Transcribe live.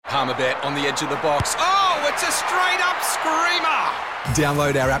Palmerbet on the edge of the box. Oh, it's a straight-up screamer!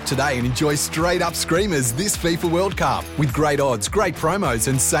 Download our app today and enjoy straight-up screamers this FIFA World Cup with great odds, great promos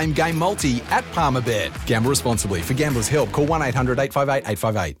and same-game multi at Palmerbet. Gamble responsibly. For Gamblers' Help, call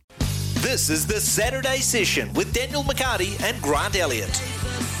 1-800-858-858. This is the Saturday Session with Daniel McCarty and Grant Elliott.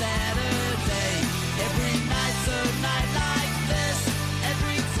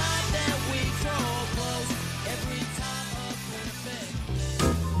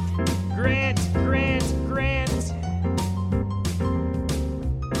 Grant. Grant.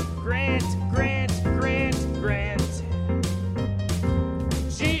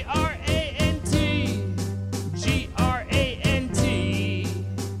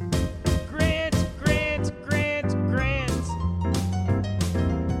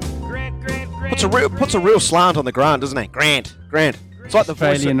 Puts a real slant on the Grant, doesn't it? Grant. It's like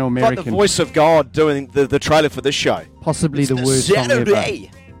the voice of God doing the trailer for this show. Possibly it's the worst Saturday. song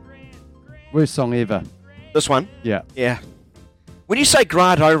ever. Worst song ever. This one? Yeah. When you say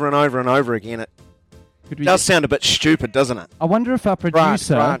Grant over and over and over again, it does sound a bit stupid, doesn't it? I wonder if our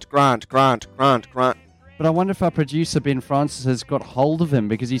producer... Grant. But I wonder if our producer, Ben Francis, has got hold of him,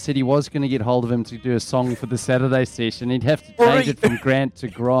 because he said he was going to get hold of him to do a song for the Saturday session. He'd have to change it from Grant to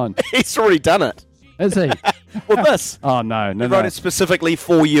Grant. He's already done it. Is he? Well, this. Oh, no. He wrote it specifically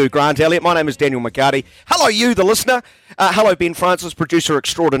for you, Grant Elliott. My name is Daniel McCarty. Hello, you, the listener. Hello, Ben Francis, producer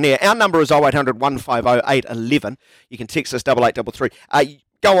extraordinaire. Our number is 0800 150 811. You can text us 8833.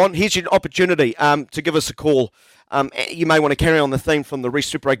 Go on. Here's your opportunity to give us a call. You may want to carry on the theme from the Reece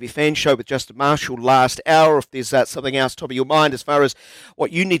Super Rugby Fan Show with Justin Marshall last hour. If there's something else top of your mind as far as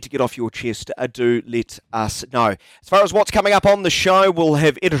what you need to get off your chest, do let us know. As far as what's coming up on the show, we'll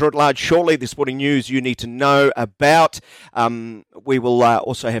have Editor-at-Large shortly, the sporting news you need to know about. We will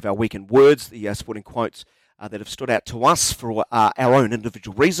also have our weekend words, the sporting quotes that have stood out to us for our own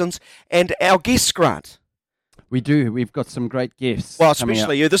individual reasons, and our guest, Grant. We do. We've got some great guests. Well,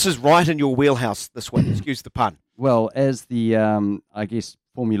 especially you. This is right in your wheelhouse this week. Excuse the pun. Well, as the,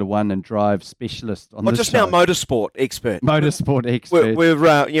 Formula One and drive specialist on this just show. now motorsport expert.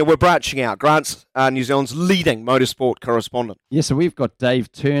 We're branching out. Grant's New Zealand's leading motorsport correspondent. Yeah, so we've got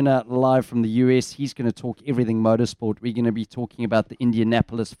Dave Turner live from the US. He's going to talk everything motorsport. We're going to be talking about the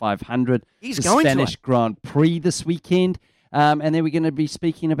Indianapolis 500, the Spanish Grand Prix this weekend. And then we're going to be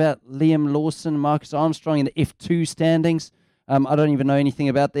speaking about Liam Lawson, Marcus Armstrong in the F2 standings. I don't even know anything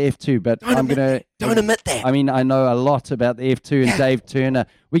about the F2, but Don't admit that. I mean, I know a lot about the F2 and Dave Turner.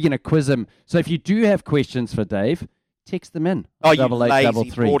 We're going to quiz him. So if you do have questions for Dave, text them in. Oh, you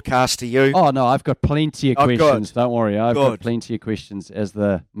lazy broadcaster, you. Oh, no, I've got plenty of questions. Good. Don't worry. I've got plenty of questions as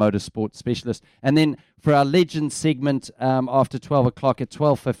the motorsport specialist. And then for our Legends segment after 12 o'clock at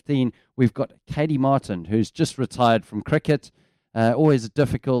 12:15, we've got Katie Martin, who's just retired from cricket. Always a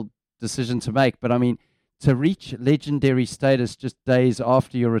difficult decision to make. But, I mean, to reach legendary status just days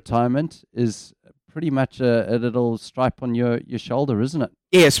after your retirement is pretty much a little stripe on your shoulder, isn't it?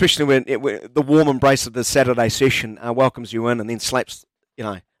 Yeah, especially when the warm embrace of the Saturday session welcomes you in and then slaps,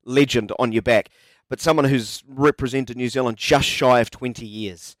 legend on your back. But someone who's represented New Zealand just shy of 20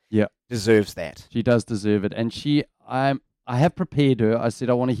 years deserves that. She does deserve it. And I have prepared her. I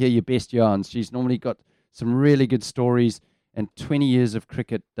said, I want to hear your best yarns. She's normally got some really good stories. And 20 years of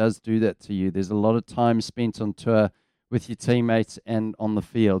cricket does do that to you. There's a lot of time spent on tour with your teammates and on the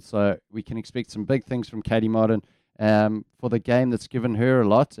field. So we can expect some big things from Katie Martin for the game that's given her a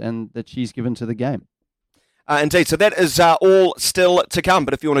lot and that she's given to the game. Indeed. So that is all still to come.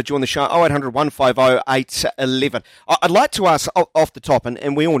 But if you want to join the show, 0800 150 811. I'd like to ask off the top,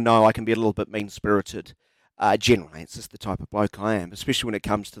 and we all know I can be a little bit mean-spirited. Generally, it's just the type of bloke I am, especially when it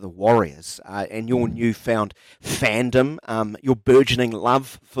comes to the Warriors and your newfound fandom, your burgeoning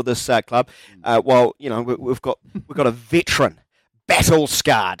love for this club. We've got a veteran,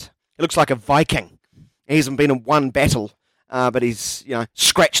 battle-scarred. He looks like a Viking. He hasn't been in one battle, but he's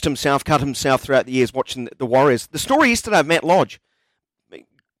scratched himself, cut himself throughout the years watching the Warriors. The story yesterday of Matt Lodge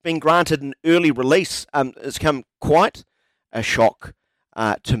being granted an early release has come quite a shock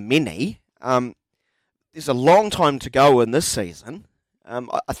to many. There's a long time to go in this season.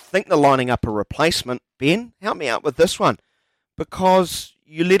 I think they're lining up a replacement. Ben, help me out with this one. Because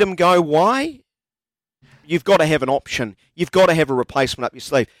you let him go, why? You've got to have an option. You've got to have a replacement up your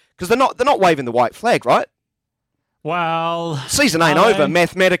sleeve. Because they're not waving the white flag, right? Well... Season ain't over,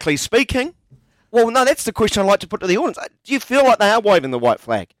 mathematically speaking. Well, no, that's the question I'd like to put to the audience. Do you feel like they are waving the white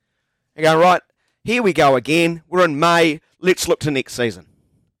flag? You go, right, here we go again. We're in May. Let's look to next season.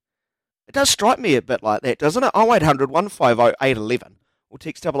 It does strike me a bit like that, doesn't it? 0800 150 811 or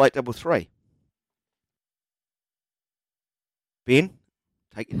text 8833. Ben,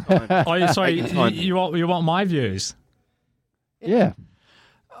 Take your time. Oh, sorry, Take your time. you want my views? Yeah.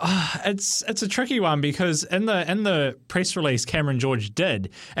 It's a tricky one because in the press release Cameron George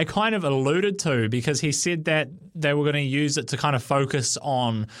did, it kind of alluded to, because he said that they were going to use it to kind of focus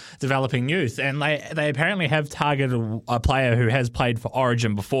on developing youth, and they apparently have targeted a player who has played for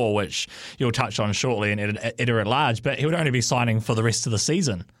Origin before, which you'll touch on shortly, in Eder at large, but he would only be signing for the rest of the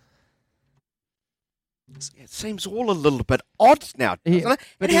season. It seems all a little bit odd now, doesn't it?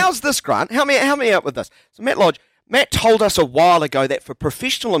 And how's this, Grant? Help me out with this. So Matt told us a while ago that for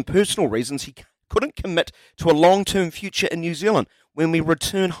professional and personal reasons he couldn't commit to a long-term future in New Zealand when we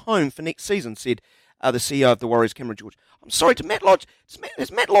return home for next season, said the CEO of the Warriors, Cameron George. I'm sorry, has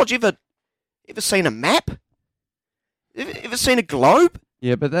Matt Lodge ever seen a map? Ever seen a globe?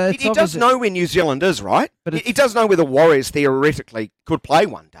 Yeah, but he does know where New Zealand is, right? But he does know where the Warriors theoretically could play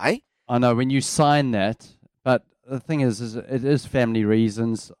one day. I know when you sign that, but the thing is it is family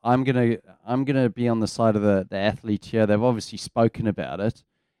reasons. I'm gonna be on the side of the athlete here. They've obviously spoken about it,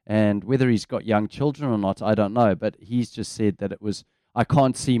 and whether he's got young children or not, I don't know. But he's just said that it was. I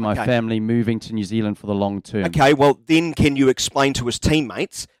can't see my family moving to New Zealand for the long term. Okay, well then can you explain to his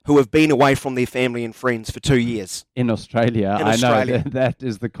teammates who have been away from their family and friends for 2 years in Australia? I know that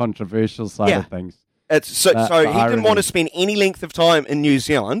is the controversial side of things. So he didn't want to spend any length of time in New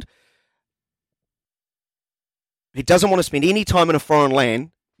Zealand. He doesn't want to spend any time in a foreign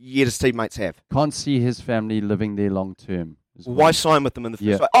land, yet his teammates have. Can't see his family living there long term. Why sign with them in the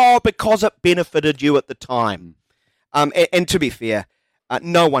first place? Oh, because it benefited you at the time. And to be fair,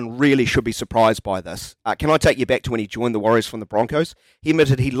 no one really should be surprised by this. Can I take you back to when he joined the Warriors from the Broncos? He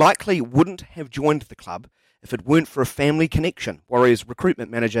admitted he likely wouldn't have joined the club if it weren't for a family connection. Warriors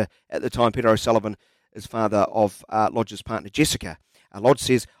recruitment manager at the time, Peter O'Sullivan, is father of Lodge's partner, Jessica. Lodge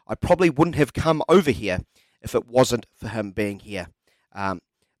says, I probably wouldn't have come over here if it wasn't for him being here.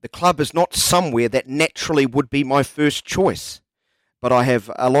 The club is not somewhere that naturally would be my first choice, but I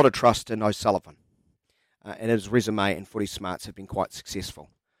have a lot of trust in O'Sullivan. And his resume and footy smarts have been quite successful.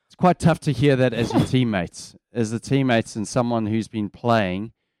 It's quite tough to hear that as your teammates. As the teammates and someone who's been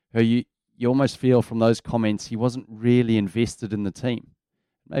playing, who you almost feel from those comments he wasn't really invested in the team.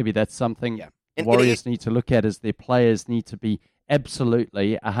 Maybe that's something Warriors need to look at, as their players need to be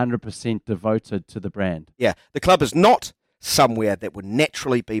absolutely 100% devoted to the brand. Yeah, the club is not somewhere that would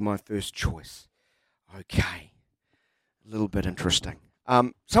naturally be my first choice. Okay, a little bit interesting.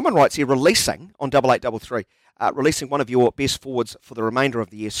 Someone writes here, releasing on 8833, releasing one of your best forwards for the remainder of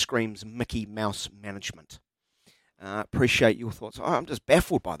the year screams Mickey Mouse management. Appreciate your thoughts. I'm just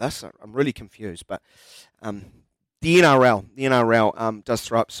baffled by this. I'm really confused. But the NRL does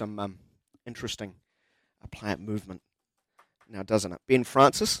throw up some interesting player movement now, doesn't it? Ben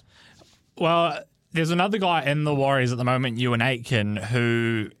Francis? Well, there's another guy in the Warriors at the moment, Ewan Aitken,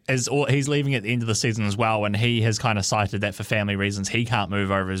 he's leaving at the end of the season as well, and he has kind of cited that for family reasons he can't move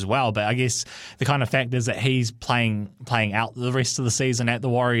over as well. But I guess the kind of fact is that he's playing out the rest of the season at the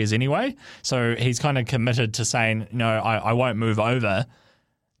Warriors anyway, so he's kind of committed to saying, no, I won't move over,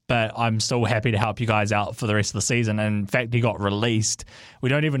 but I'm still happy to help you guys out for the rest of the season. And in fact, he got released. We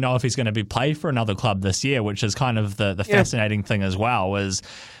don't even know if he's going to play for another club this year, which is kind of the fascinating thing as well, is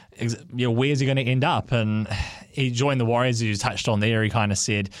where's he going to end up? And he joined the Warriors, as you touched on there. He kind of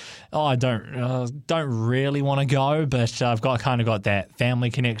said, I don't really want to go, but I've got that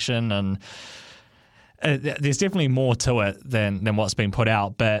family connection, and there's definitely more to it than what's been put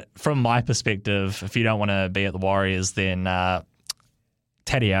out. But from my perspective, if you don't want to be at the Warriors, then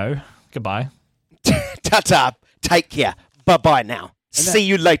Taddeo, goodbye. Ta-ta, take care, bye-bye now. See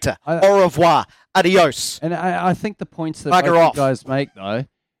you later. Au revoir, adios. And I think the points that both you guys make, though,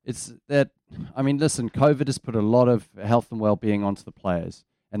 it's that, I mean, listen, COVID has put a lot of health and well-being onto the players,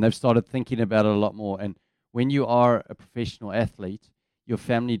 and they've started thinking about it a lot more. And when you are a professional athlete, your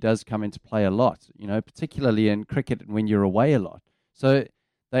family does come into play a lot, particularly in cricket and when you're away a lot. So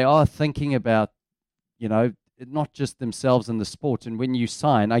they are thinking about, not just themselves in the sport. And when you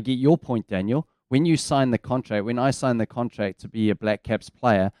sign, I get your point, Daniel, when you sign the contract, when I sign the contract to be a Black Caps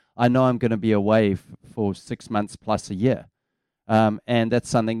player, I know I'm going to be away for 6 months plus a year. And that's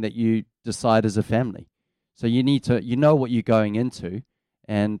something that you decide as a family. So you need to, know what you're going into.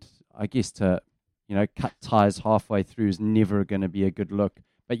 And I guess to, cut ties halfway through is never going to be a good look.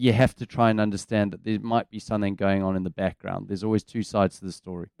 But you have to try and understand that there might be something going on in the background. There's always two sides to the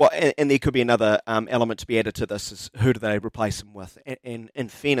story. Well, and there could be another element to be added to this, is who do they replace him with? And in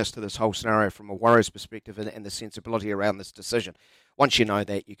fairness to this whole scenario from a Warriors perspective and the sensibility around this decision, once you know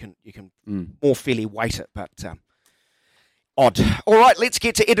that, you can more fairly weight it. But Odd. All right, let's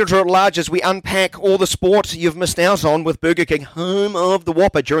get to Editor at Large as we unpack all the sport you've missed out on with Burger King, home of the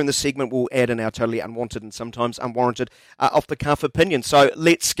Whopper. During this segment, we'll add in our totally unwanted and sometimes unwarranted off-the-cuff opinion. So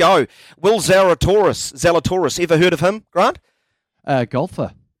let's go. Will Zalatoris, ever heard of him, Grant?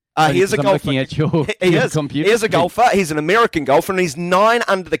 Golfer. He is a golfer. Looking at your computer. He is a golfer. He's an American golfer, and he's 9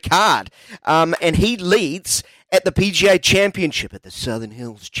 under the card. And he leads at the PGA Championship at the Southern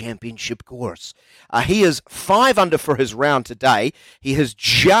Hills Championship course. He is 5 under for his round today. He has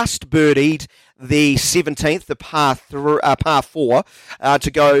just birdied the 17th, the par 4,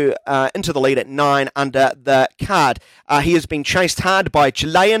 to go into the lead at 9 under the card. He has been chased hard by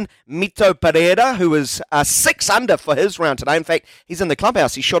Chilean Mito Pereira, who is 6 under for his round today. In fact, he's in the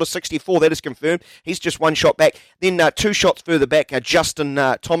clubhouse. He shot a 64. That is confirmed. He's just 1 shot back. Then 2 shots further back, Justin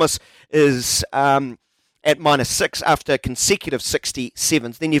Thomas is at -6 after consecutive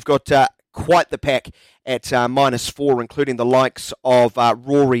 67s. Then you've got quite the pack at -4, including the likes of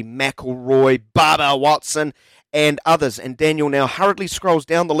Rory McIlroy, Bubba Watson, and others. And Daniel now hurriedly scrolls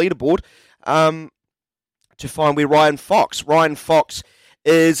down the leaderboard to find where Ryan Fox. Ryan Fox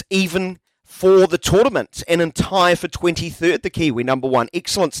is even for the tournament and in tie for 23rd, the Kiwi, number 1.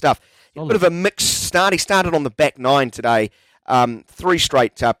 Excellent stuff. A bit of a mixed start. He started on the back 9 today. 3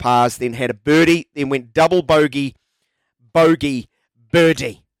 straight pars, then had a birdie, then went double bogey, birdie.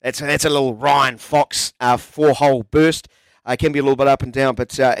 That's a little Ryan Fox 4-hole burst. Can be a little bit up and down,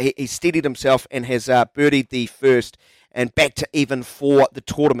 but he steadied himself and has birdied the first and back to even for the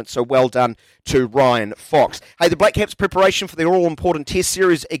tournament. So well done to Ryan Fox. Hey, the Black Caps' preparation for their all-important Test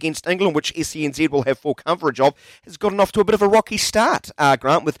series against England, which SENZ will have full coverage of, has gotten off to a bit of a rocky start,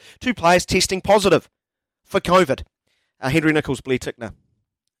 Grant, with 2 players testing positive for COVID. Henry Nichols, Blair Tickner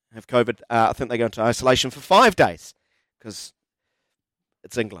have COVID. I think they go into isolation for 5 days because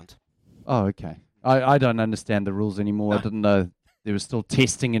it's England. Oh, okay. I don't understand the rules anymore. No. I didn't know there was still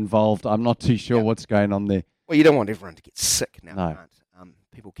testing involved. I'm not too sure what's going on there. Well, you don't want everyone to get sick now. No.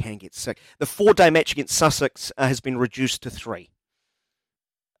 People can get sick. The 4-day match against Sussex has been reduced to 3.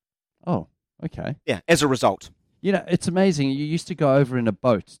 Oh, okay. Yeah, as a result. You know, it's amazing. You used to go over in a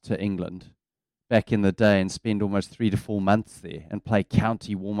boat to England back in the day and spend almost 3 to 4 months there and play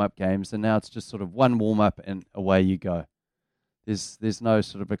county warm-up games, and now it's just sort of one warm-up and away you go. There's no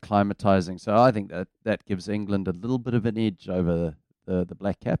sort of acclimatizing. So I think that gives England a little bit of an edge over the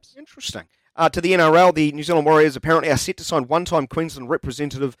Black Caps. Interesting. To the NRL, the New Zealand Warriors apparently are set to sign one-time Queensland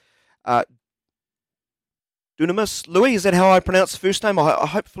representative Dunamis Lui. Is that how I pronounce the first name?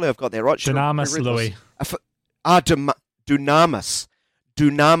 Hopefully I've got that right. Dunamis Lui.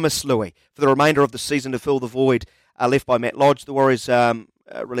 Dunamis Lui for the remainder of the season to fill the void left by Matt Lodge. The Warriors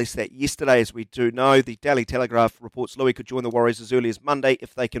released that yesterday, as we do know. The Daily Telegraph reports Lui could join the Warriors as early as Monday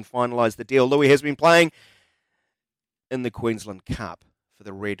if they can finalise the deal. Lui has been playing in the Queensland Cup for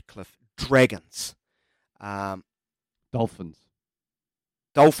the Redcliffe Dragons. Dolphins.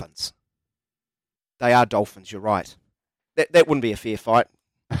 They are Dolphins, you're right. That wouldn't be a fair fight.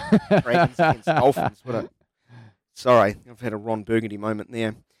 Dragons against Dolphins, would it? Sorry, I've had a Ron Burgundy moment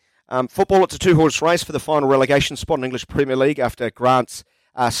there. Football, it's a 2-horse race for the final relegation spot in English Premier League after Grant's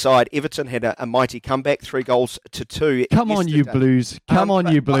side, Everton, had a mighty comeback, 3-2. Come on, you Blues. Come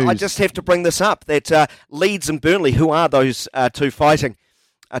on, you Blues. I just have to bring this up, that Leeds and Burnley, who are those two fighting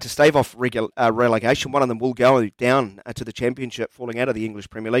to stave off relegation, one of them will go down to the Championship, falling out of the English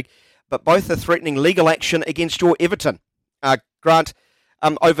Premier League, but both are threatening legal action against your Everton. Grant,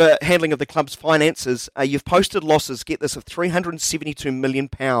 over handling of the club's finances, you've posted losses, get this, of £372 million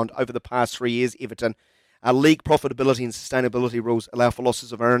over the past 3 years, Everton. League profitability and sustainability rules allow for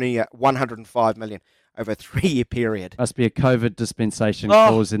losses of only $105 million over a 3-year period. Must be a COVID dispensation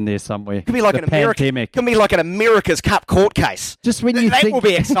clause in there somewhere. Could be like Could be like an America's Cup court case. Just when you that think will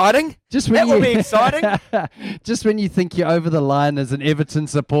be exciting. Will be exciting. Just when you think you're over the line as an Everton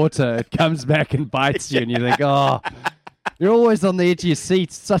supporter, it comes back and bites you, and you think, oh. You're always on the edge of your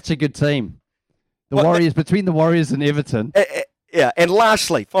seat. Such a good team. Warriors, between the Warriors and Everton. Yeah, and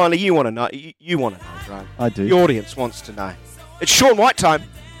lastly, finally, you want to know. You want to know, Grant. I do. The audience wants to know. It's Sean White time.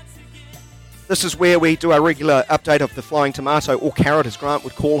 This is where we do our regular update of the flying tomato, or carrot, as Grant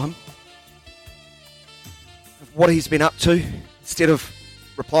would call him. What he's been up to, instead of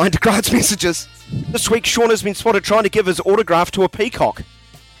replying to Grant's messages. This week, Sean has been spotted trying to give his autograph to a peacock.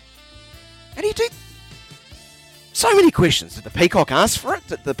 How do you do? So many questions. Did the peacock ask for it?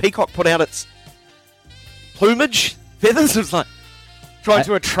 Did the peacock put out its plumage, feathers? It was like trying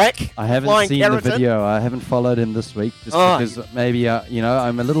to attract. I haven't seen the video. I haven't followed him this week just because maybe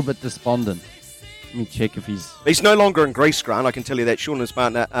I'm a little bit despondent. Let me check if he's no longer in Greece, Grant. I can tell you that. Sean and his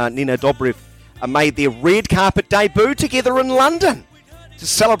partner Nina Dobrev made their red carpet debut together in London to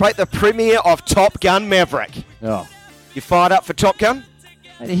celebrate the premiere of Top Gun Maverick. Oh. You fired up for Top Gun?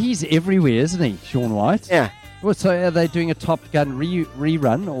 He's everywhere, isn't he, Sean White? Yeah. Well, so are they doing a Top Gun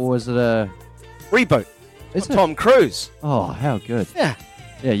rerun, or is it a... Reboot. Is With Tom Cruise. Oh, how good. Yeah.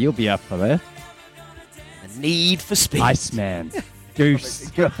 Yeah, you'll be up for that. A Need for Speed. Iceman.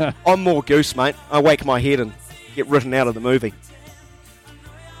 Goose. I'm more Goose, mate. I wake my head and get written out of the movie.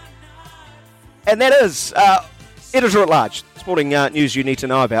 And that is Editor at Large. Sporting news you need to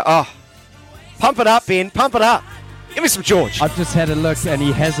know about. Oh, pump it up, Ben. Pump it up. Give me some George. I've just had a look, and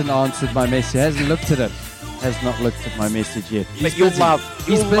he hasn't answered my message. He hasn't looked at it. Has not looked at my message yet. But you'll love.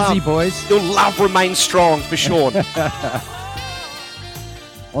 He's busy, boys. You'll love Remain Strong for Sean.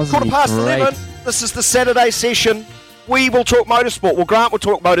 Wasn't he 11:15. great? This is the Saturday session. We will talk motorsport. Well, Grant will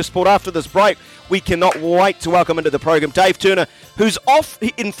talk motorsport after this break. We cannot wait to welcome into the program Dave Turner, who's off.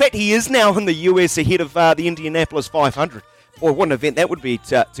 In fact, he is now in the US ahead of the Indianapolis 500. Boy, what an event that would be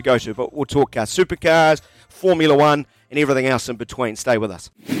to go to. But we'll talk supercars, Formula One, and everything else in between. Stay with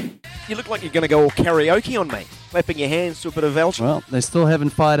us. You look like you're going to go all karaoke on me, clapping your hands to a bit of Elton. Well, they still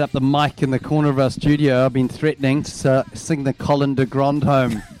haven't fired up the mic in the corner of our studio. I've been threatening to sing the Colin de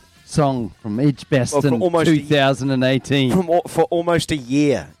Grandhomme song from Edgbaston 2018. For almost a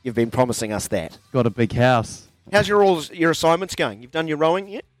year, you've been promising us that. Got a big house. How's your assignments going? You've done your rowing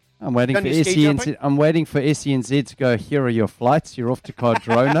yet? I'm waiting Done for your ski SENZ. jumping? I'm waiting for SENZ to go. Here are your flights. You're off to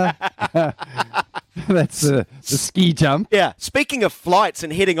Cardrona. That's the ski jump. Yeah. Speaking of flights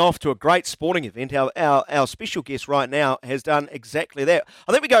and heading off to a great sporting event, our special guest right now has done exactly that.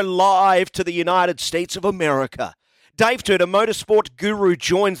 I think we go live to the United States of America. Dave Turner, motorsport guru,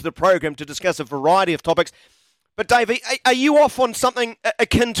 joins the program to discuss a variety of topics. But Dave, are you off on something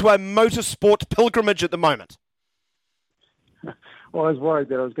akin to a motorsport pilgrimage at the moment? Well, I was worried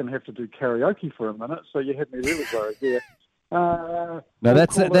that I was going to have to do karaoke for a minute, so you had me really worried there. No,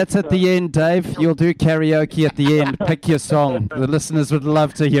 that's at the end, Dave. You'll do karaoke at the end. Pick your song. The listeners would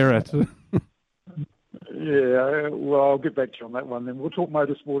love to hear it. Yeah, well, I'll get back to you on that one then. We'll talk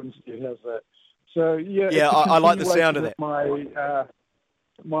motorsport instead. How's that? So, Yeah, I like the sound of that.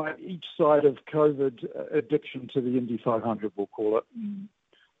 My each side of COVID addiction to the Indy 500, we'll call it.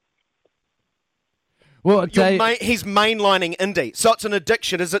 Well, Dave, He's mainlining Indy, so it's an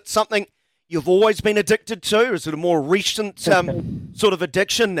addiction. Is it something you've always been addicted to? Or is it a more recent sort of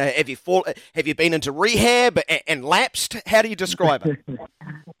addiction? Have you been into rehab and lapsed? How do you describe it?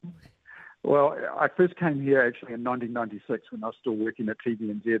 Well, I first came here actually in 1996 when I was still working at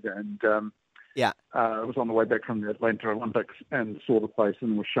TVNZ, and I was on the way back from the Atlanta Olympics and saw the place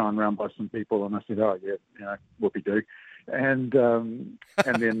and was shown around by some people, and I said, "Oh yeah, whoopie-doo." And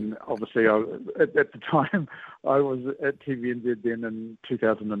then obviously at the time I was at TVNZ then in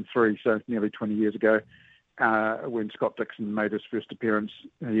 2003, so nearly 20 years ago, when Scott Dixon made his first appearance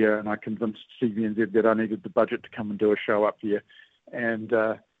here, and I convinced TVNZ that I needed the budget to come and do a show up here, and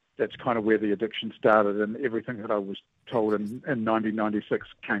that's kind of where the addiction started, and everything that I was told in 1996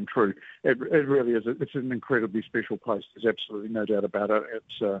 came true. It really is. It's an incredibly special place. There's absolutely no doubt about it.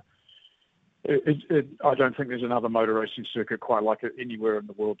 I don't think there's another motor racing circuit quite like it anywhere in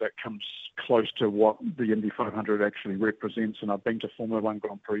the world that comes close to what the Indy 500 actually represents. And I've been to Formula One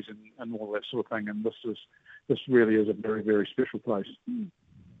Grand Prix and all that sort of thing. And this really is a very, very special place.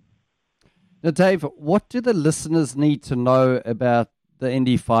 Now, Dave, what do the listeners need to know about the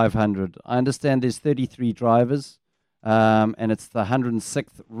Indy 500? I understand there's 33 drivers, and it's the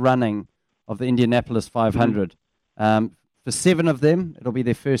 106th running of the Indianapolis 500. For 7 of them, it'll be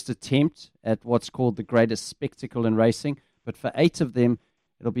their first attempt at what's called the greatest spectacle in racing. But for 8 of them,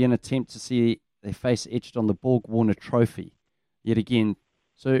 it'll be an attempt to see their face etched on the Borg Warner Trophy yet again.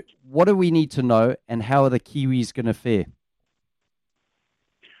 So what do we need to know, and how are the Kiwis going to fare?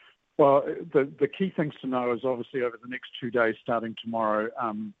 Well, the key things to know is obviously over the next 2 days, starting tomorrow,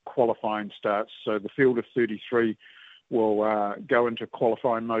 qualifying starts. So the field of 33 will go into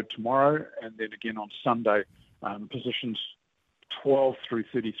qualifying mode tomorrow, and then again on Sunday, positions 12 through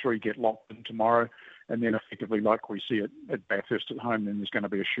 33 get locked in tomorrow, and then effectively, like we see at Bathurst at home, then there's going to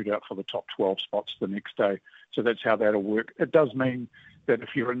be a shootout for the top 12 spots the next day. So that's how that'll work. It does mean that if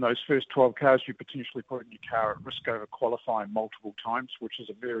you're in those first 12 cars, you're potentially putting your car at risk over qualifying multiple times, which is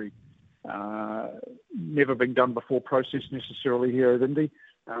a very never been done before process necessarily here at Indy.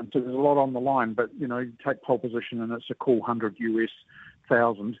 So there's a lot on the line, but you take pole position and it's a cool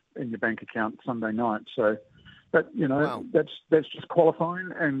 $100,000 in your bank account Sunday night. So, but Wow. that's just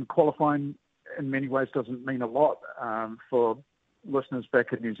qualifying, and qualifying in many ways doesn't mean a lot for listeners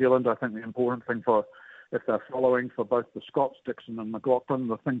back in New Zealand. I think the important thing for if they're following for both the Scotts, Dixon and McLaughlin,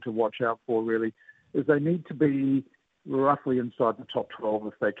 the thing to watch out for really is they need to be roughly inside the top 12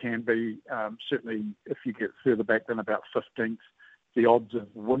 if they can be. Certainly if you get further back than about 15th, the odds of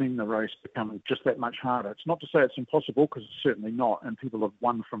winning the race become just that much harder. It's not to say it's impossible, because it's certainly not, and people have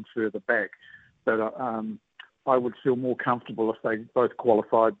won from further back. But I would feel more comfortable if they both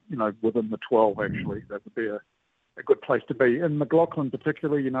qualified, within the 12, actually. That would be a good place to be. In McLaughlin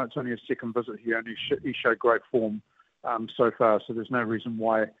particularly, it's only a second visit here, and he showed great form so far, so there's no reason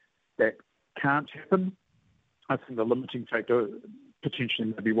why that can't happen. I think the limiting factor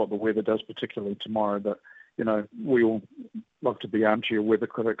potentially may be what the weather does, particularly tomorrow, but we all love to be armchair weather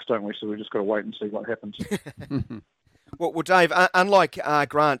critics, don't we? So we just got to wait and see what happens. Well, Dave, unlike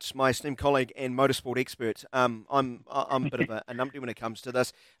Grant, my esteemed colleague and motorsport expert, I'm a bit of a numpty when it comes to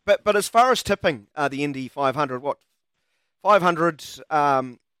this. But as far as tipping the Indy 500, 500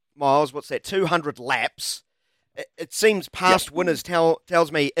 miles, what's that, 200 laps, it seems past winners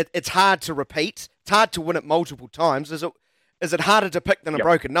tells me it's hard to repeat. It's hard to win it multiple times. Is it harder to pick than a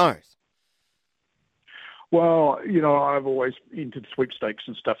broken nose? Well, I've always entered sweepstakes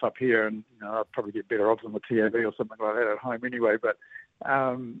and stuff up here, and I'd probably get better odds on the TAB or something like that at home anyway. But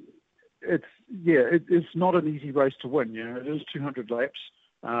it's not an easy race to win. It is 200 laps.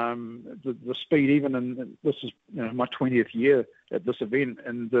 The speed, even in this is my 20th year at this event,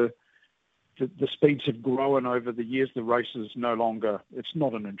 and the speeds have grown over the years. The race is no longer. It's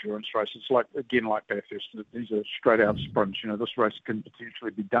not an endurance race. It's like Bathurst. These are straight out sprints. This race can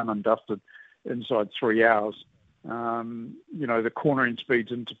potentially be done and dusted inside 3 hours. The cornering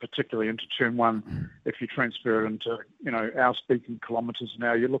speeds particularly into turn one, if you transfer it into, our speed in kilometres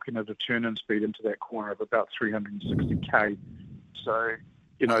now, you're looking at a turn-in speed into that corner of about 360k. So,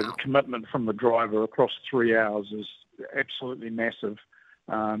 the commitment from the driver across 3 hours is absolutely massive.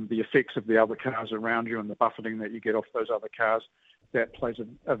 The effects of the other cars around you and the buffeting that you get off those other cars, that plays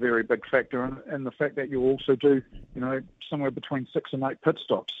a very big factor. And the fact that you also do, somewhere between 6 and 8 pit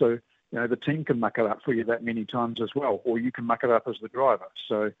stops. So, the team can muck it up for you that many times as well, or you can muck it up as the driver.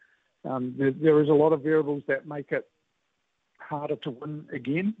 So there is a lot of variables that make it harder to win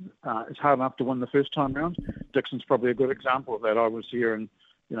again. It's hard enough to win the first time round. Dixon's probably a good example of that. I was here in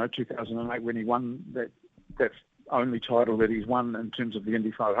 2008 when he won that only title that he's won in terms of the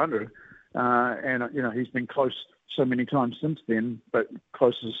Indy 500. And he's been close so many times since then, but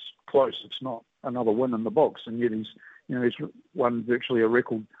close is close. It's not another win in the box, and yet he's won virtually a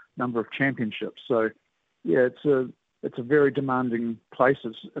record number of championships. So it's a very demanding place.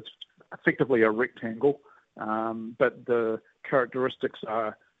 It's effectively a rectangle, but the characteristics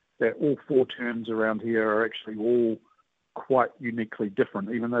are that all 4 turns around here are actually all quite uniquely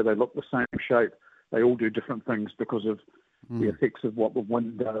different. Even though they look the same shape, they all do different things because of the effects of what the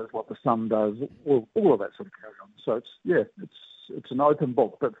wind does, what the sun does, all of that sort of carry on. So it's an open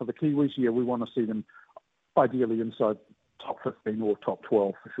book, but for the Kiwis here, we want to see them ideally inside top 15 or top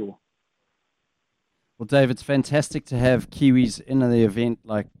 12 for sure. Well, Dave, it's fantastic to have Kiwis in the event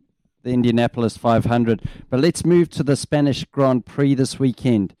like the Indianapolis 500. But let's move to the Spanish Grand Prix this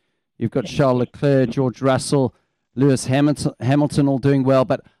weekend. You've got Charles Leclerc, George Russell, Lewis Hamilton all doing well.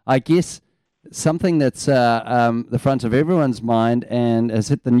 But I guess something that's the front of everyone's mind and has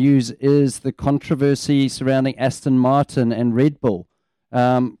hit the news is the controversy surrounding Aston Martin and Red Bull.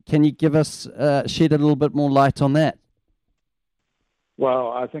 Can you give us, shed a little bit more light on that?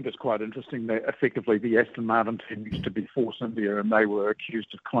 Well, I think it's quite interesting that effectively the Aston Martin team used to be Force India, and they were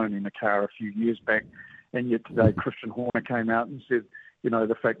accused of cloning a car a few years back. And yet today Christian Horner came out and said,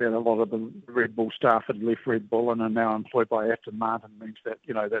 the fact that a lot of the Red Bull staff had left Red Bull and are now employed by Aston Martin means that,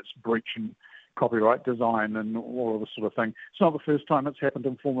 that's breaching copyright design and all of this sort of thing. It's not the first time it's happened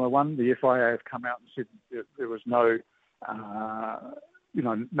in Formula One. The FIA have come out and said there was no,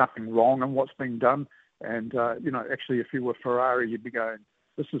 nothing wrong in what's being done. And, actually, if you were Ferrari, you'd be going,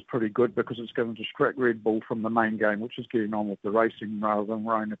 this is pretty good because it's going to distract Red Bull from the main game, which is getting on with the racing rather than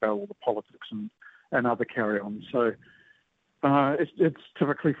worrying about all the politics and other carry-on. So it's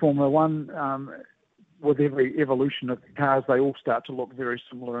typically Formula One. With every evolution of the cars, they all start to look very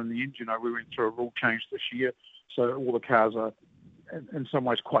similar in the end. We went through a rule change this year, so all the cars are in some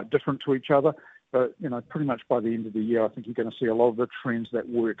ways quite different to each other. But, pretty much by the end of the year, I think you're going to see a lot of the trends that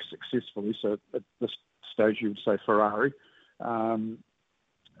work successfully. So at this stage, you would say Ferrari,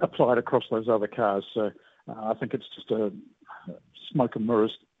 applied across those other cars. So I think it's just a smoke and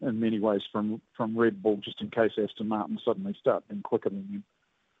mirrors in many ways from Red Bull, just in case Aston Martin suddenly start being quicker than them.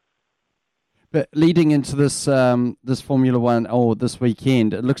 But leading into this this Formula One or this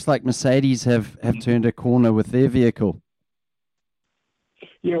weekend, it looks like Mercedes have turned a corner with their vehicle.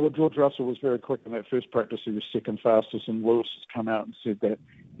 Yeah, well, George Russell was very quick in that first practice. He was second fastest, and Lewis has come out and said that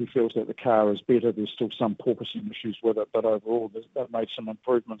he feels that the car is better. There's still some porpoising issues with it, but overall they've made some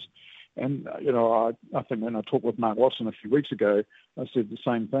improvements. And, I think when I talked with Mark Watson a few weeks ago, I said the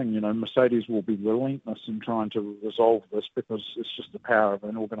same thing. Mercedes will be relentless in trying to resolve this because it's just the power of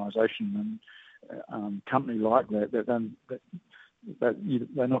an organisation and company like that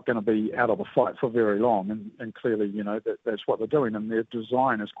they're not going to be out of the fight for very long. And clearly, that's what they're doing. And their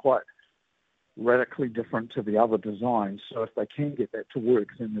design is quite radically different to the other designs. So if they can get that to work,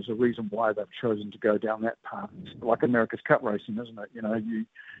 then there's a reason why they've chosen to go down that path. It's like America's Cup racing, isn't it?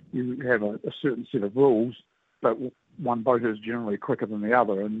 You have a certain set of rules, but one boat is generally quicker than the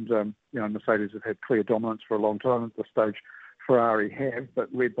other. And, Mercedes have had clear dominance for a long time at this stage. Ferrari have, but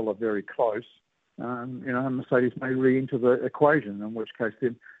Red Bull are very close. Mercedes may re-enter the equation, in which case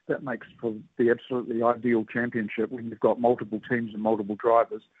then that makes for the absolutely ideal championship when you've got multiple teams and multiple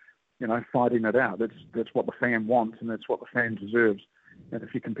drivers, fighting it out. That's what the fan wants, and that's what the fan deserves. And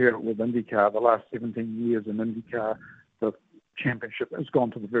if you compare it with IndyCar, the last 17 years in IndyCar, the championship has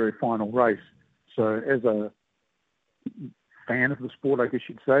gone to the very final race. So as a fan of the sport, I guess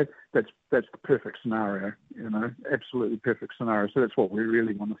you'd say, that's the perfect scenario, absolutely perfect scenario. So that's what we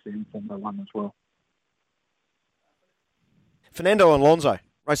really want to see in Formula One as well. Fernando Alonso,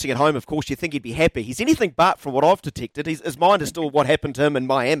 racing at home, of course, you think he'd be happy. He's anything but, from what I've detected. His mind is still what happened to him in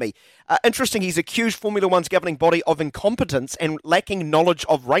Miami. Interesting, he's accused Formula One's governing body of incompetence and lacking knowledge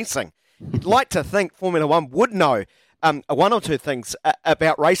of racing. You'd like to think Formula One would know one or two things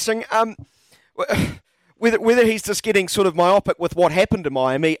about racing. Whether he's just getting sort of myopic with what happened to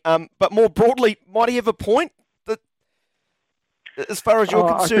Miami, but more broadly, might he have a point that, as far as you're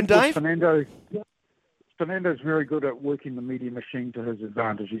concerned, Dave? Fernando's very good at working the media machine to his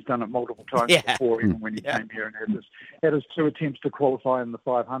advantage. He's done it multiple times before, even when he came here and had his two attempts to qualify in the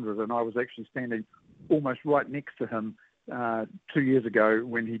 500. And I was actually standing almost right next to him 2 years ago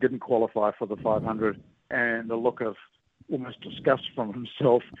when he didn't qualify for the 500, and the look of almost disgust from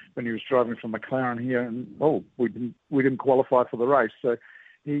himself when he was driving from McLaren here, and we didn't qualify for the race. So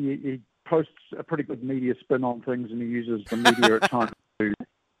he posts a pretty good media spin on things, and he uses the media at times to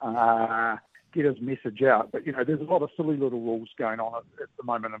get his message out. But there's a lot of silly little rules going on at the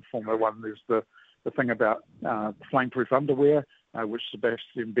moment in Formula One. There's the thing about flameproof underwear, which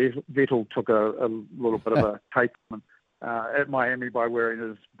Sebastian Vettel took a little bit of a take on at Miami by wearing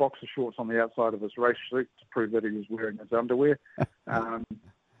his boxer shorts on the outside of his race suit to prove that he was wearing his underwear. But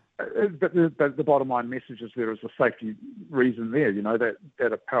the bottom line message is there is a safety reason there,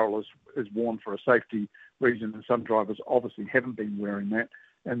 that apparel is worn for a safety reason, and some drivers obviously haven't been wearing that,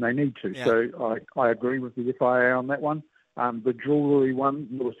 and they need to. Yeah. So I agree with the FIA on that one. The jewellery one,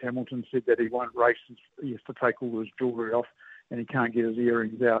 Lewis Hamilton said that he won't race. He has to take all his jewellery off, and he can't get his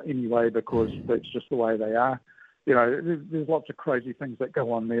earrings out anyway because that's just the way they are. There's lots of crazy things that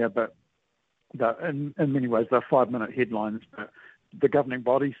go on there, but in many ways they're 5-minute headlines. But the governing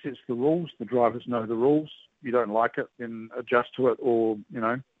body sets the rules. The drivers know the rules. You don't like it, then adjust to it or,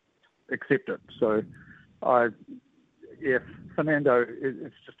 accept it. So Fernando,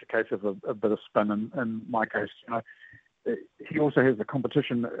 it's just a case of a bit of spin in my case. He also has the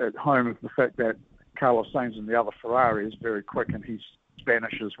competition at home of the fact that Carlos Sainz in the other Ferrari is very quick, and he's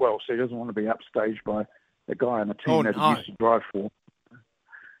Spanish as well, so he doesn't want to be upstaged by a guy in a team that he used to drive for.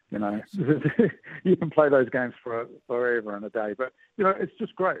 You can play those games forever and a day. But, it's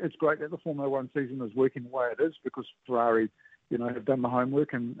just great. It's great that the Formula One season is working the way it is because Ferrari, have done the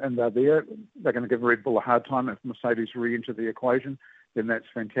homework and they're there. They're going to give Red Bull a hard time if Mercedes re-enter the equation. Then that's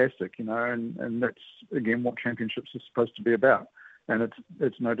fantastic, and that's, again, what championships are supposed to be about. And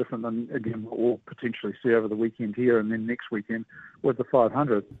it's no different than, again, what we'll potentially see over the weekend here and then next weekend with the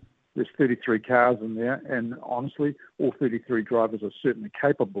 500. There's 33 cars in there, and honestly, all 33 drivers are certainly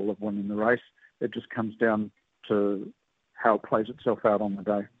capable of winning the race. It just comes down to how it plays itself out on the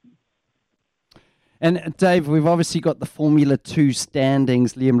day. And Dave, we've obviously got the Formula 2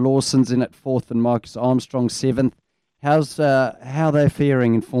 standings. Liam Lawson's in at 4th and Marcus Armstrong 7th. How they're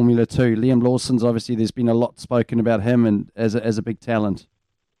faring in Formula 2? Liam Lawson's obviously, there's been a lot spoken about him and as a big talent.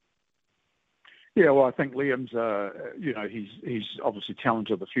 Yeah, well, I think Liam's, he's obviously talent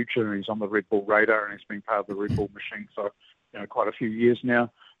of the future. He's on the Red Bull radar, and he's been part of the Red Bull machine for quite a few years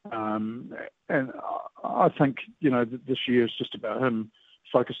now. And I think this year is just about him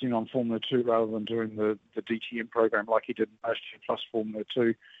focusing on Formula 2 rather than doing the DTM program like he did last year plus Formula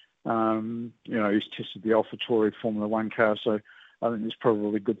 2. He's tested the AlphaTauri Formula 1 car, so I think there's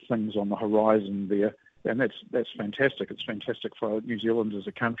probably good things on the horizon there. and that's fantastic. It's fantastic for New Zealand as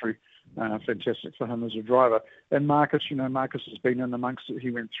a country, fantastic for him as a driver. And Marcus, Marcus has been in amongst it.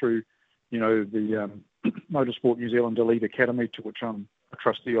 He went through, the Motorsport New Zealand Elite Academy, to which I'm a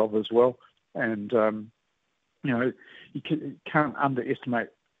trustee of as well. And you can't underestimate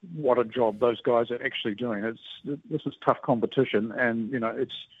what a job those guys are actually doing. This is tough competition, and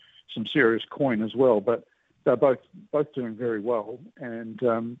it's some serious coin as well. But they're both doing very well, and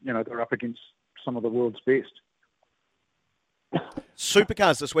they're up against some of the world's best.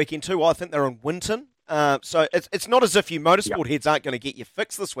 Supercars this weekend too. I think they're in Winton. So it's not as if you motorsport heads aren't going to get your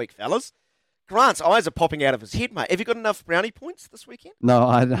fix this week, fellas. Grant's eyes are popping out of his head, mate. Have you got enough brownie points this weekend? No,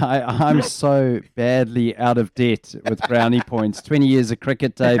 I'm so badly out of debt with brownie points. 20 years of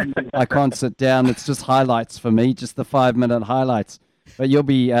cricket, Dave. I can't sit down. It's just highlights for me, just the 5-minute highlights. But you'll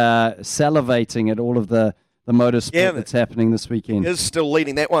be salivating at all of the motorsport that's happening this weekend. He is still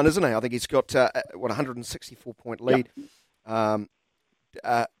leading that one, isn't he? I think he's got, 164-point lead.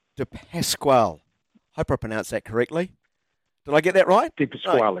 De Pasquale. Hope I pronounced that correctly. Did I get that right? De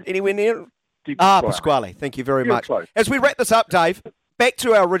Pasquale. No, anywhere near? Pasquale. Thank you very much. Close. As we wrap this up, Dave, back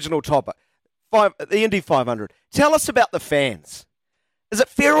to our original topic, the Indy 500. Tell us about the fans. Is it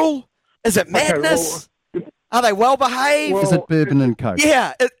feral? Is it madness? Are they well behaved? Is it bourbon and coke?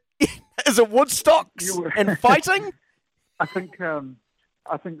 Yeah. Is it Woodstocks and fighting? I think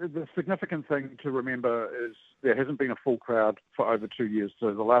the significant thing to remember is there hasn't been a full crowd for over 2 years.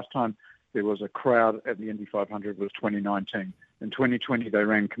 So the last time there was a crowd at the Indy 500 was 2019. In 2020, they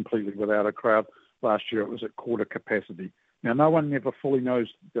ran completely without a crowd. Last year, it was at quarter capacity. Now, no one ever fully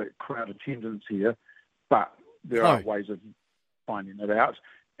knows the crowd attendance here, but there are ways of finding it out.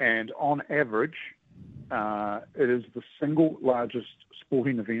 And on average, it is the single largest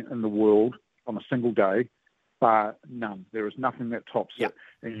sporting event in the world on a single day, bar none. There is nothing that tops it.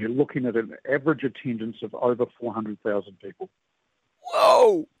 And you're looking at an average attendance of over 400,000 people.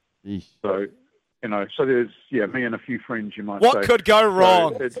 Whoa! So, so there's, me and a few friends, you might say. What could go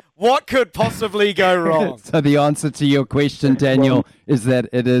wrong? What could possibly go wrong? So the answer to your question, Daniel, is that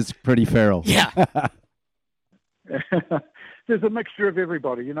it is pretty feral. Yeah. There's a mixture of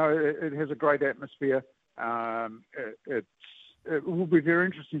everybody. It has a great atmosphere. It will be very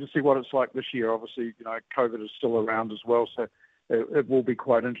interesting to see what it's like this year. Obviously, COVID is still around as well, so it will be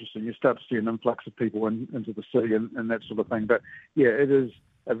quite interesting. You start to see an influx of people into the city and that sort of thing. But, it is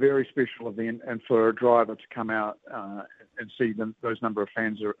a very special event, and for a driver to come out and see those number of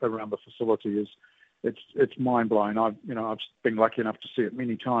fans around the facility it's mind-blowing. I've been lucky enough to see it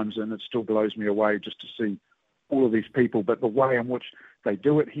many times, and it still blows me away just to see all of these people. But the way in which they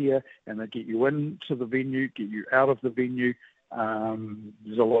do it here, and they get you into the venue, get you out of the venue,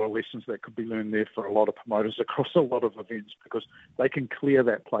 there's a lot of lessons that could be learned there for a lot of promoters across a lot of events, because they can clear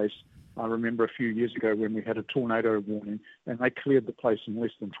that place. I remember a few years ago when we had a tornado warning, and they cleared the place in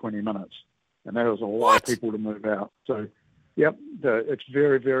less than 20 minutes. And that was a lot of people to move out. So, it's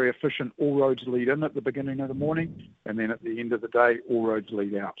very, very efficient. All roads lead in at the beginning of the morning, and then at the end of the day, all roads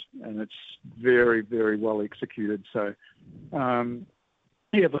lead out. And it's very, very well executed. So,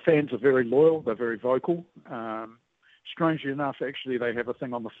 the fans are very loyal. They're very vocal. Strangely enough, actually, they have a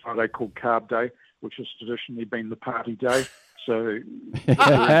thing on the Friday called Carb Day, which has traditionally been the party day. So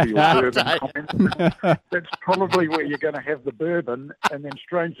that's probably where you're going to have the bourbon. And then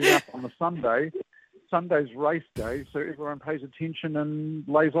strangely enough, on the Sunday's race day, so everyone pays attention and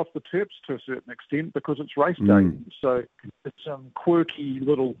lays off the terps to a certain extent because it's race day. So it's some quirky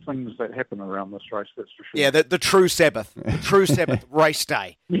little things that happen around this race, that's for sure. Yeah, the true Sabbath. The true Sabbath race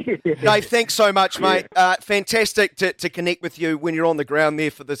day. Dave, thanks so much, mate. Fantastic to connect with you when you're on the ground there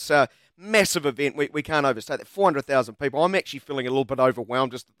for this massive event. We can't overstate that. 400,000 people. I'm actually feeling a little bit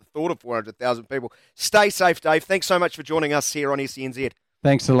overwhelmed just at the thought of 400,000 people. Stay safe, Dave. Thanks so much for joining us here on SENZ.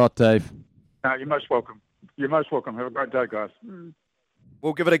 Thanks a lot, Dave. No, you're most welcome. You're most welcome. Have a great day, guys.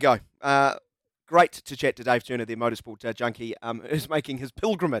 We'll give it a go. Great to chat to Dave Turner, the motorsport junkie, who's making his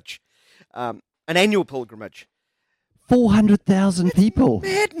pilgrimage, an annual pilgrimage. 400,000 people.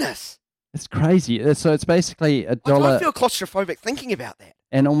 Madness. It's crazy. So it's basically $1. I feel claustrophobic thinking about that.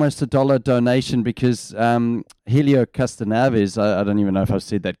 And almost $1 donation because Helio Castroneves, I don't even know if I've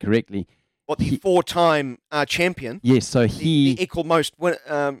said that correctly. What, the four-time champion? Yes, so the equal most winner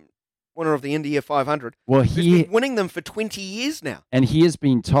of the India 500. Well, he's been winning them for 20 years now. And he has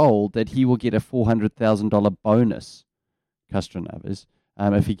been told that he will get a $400,000 bonus, Castroneves,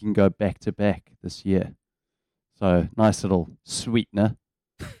 if he can go back-to-back this year. So, nice little sweetener.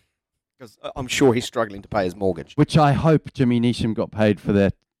 Because I'm sure he's struggling to pay his mortgage. Which I hope Jimmy Neesham got paid for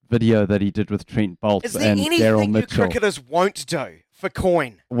that video that he did with Trent Bolt and Daryl Mitchell. Is there anything you cricketers won't do for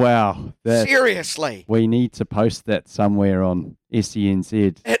coin. Wow. Seriously. We need to post that somewhere on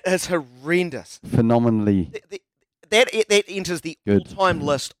SENZ. It is horrendous. Phenomenally That enters the good. all-time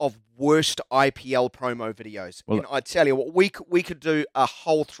list of worst IPL promo videos. Well, and I tell you what, we could do a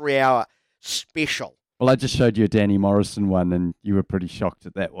whole 3-hour special. Well, I just showed you a Danny Morrison one, and you were pretty shocked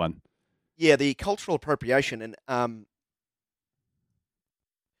at that one. Yeah, the cultural appropriation and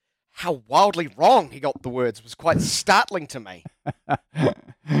how wildly wrong he got the words was quite startling to me.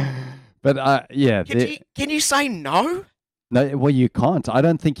 But yeah, Can you say no? no. Well, you can't. I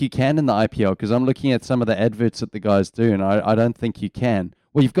don't think you can in the IPL because I'm looking at some of the adverts that the guys do, and I don't think you can.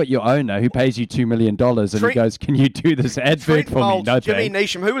 Well, you've got your owner who pays you $2 million, and he goes, "Can you do this advert Trent for me?" Bolt, No, Jimmy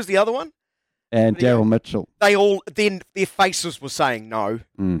thanks. Neesham. Who was the other one? And Daryl Mitchell. They all then their faces were saying no.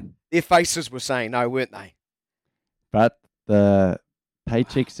 Mm. Their faces were saying no, weren't they? But the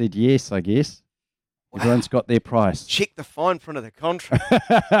paycheck said yes, I guess. Wow. Everyone's got their price. Check the fine print of the contract.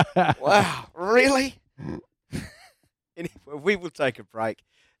 Wow, really? Anyway, we will take a break.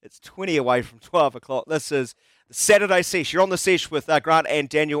 It's 20 away from 12 o'clock. This is the Saturday Sesh. You're on the Sesh with Grant and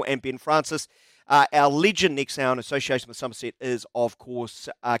Daniel and Ben Francis. Our legend next hour in association with Somerset is, of course,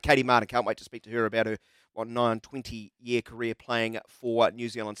 Katie Martin. Can't wait to speak to her about her 20-year career playing for New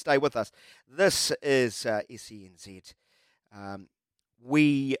Zealand. Stay with us. This is SENZ.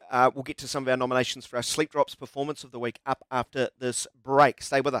 We will get to some of our nominations for our Sleep Drops Performance of the Week up after this break.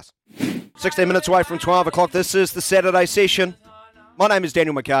 Stay with us. 16 minutes away from 12 o'clock. This is the Saturday Session. My name is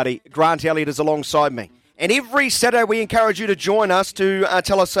Daniel McCarty. Grant Elliott is alongside me. And every Saturday we encourage you to join us to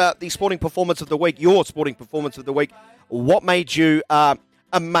tell us the sporting performance of the week, your sporting performance of the week. What made you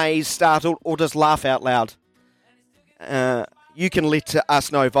amazed, startled, or just laugh out loud? You can let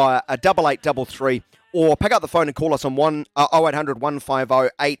us know via 8833 or pick up the phone and call us on 0800 150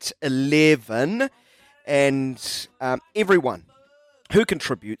 811. And everyone who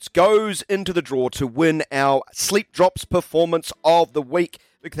contributes goes into the draw to win our Sleep Drops Performance of the Week.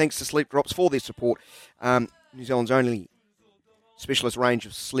 Big thanks to Sleep Drops for their support. New Zealand's only specialist range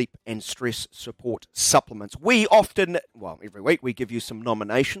of sleep and stress support supplements. We often, every week we give you some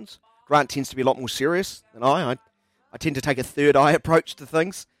nominations. Grant tends to be a lot more serious than I tend to take a third eye approach to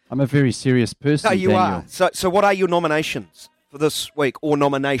things. I'm a very serious person, No, you Daniel. are. So what are your nominations for this week? Or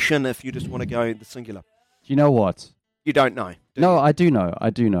nomination if you just want to go the singular. Do you know what? You don't know. do No, you? I do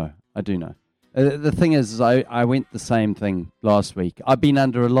know. The thing is I went the same thing last week. I've been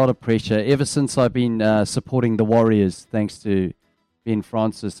under a lot of pressure ever since I've been supporting the Warriors, thanks to Ben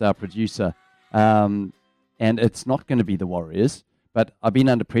Francis, our producer. And it's not going to be the Warriors, but I've been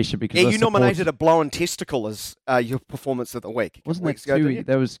under pressure because you nominated a blown testicle as your performance of the week. Wasn't weeks that ago, 2 didn't you? weeks?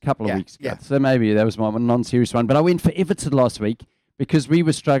 That was a couple of weeks ago. Yeah. So maybe that was my non-serious one. But I went for Everton last week because we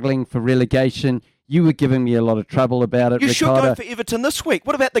were struggling for relegation. You were giving me a lot of trouble about it, You Ricardo. should go for Everton this week.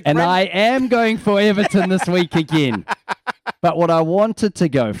 What about the And I am going for Everton this week again. But what I wanted to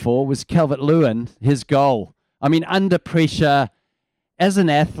go for was Calvert-Lewin, his goal. I mean, under pressure, as an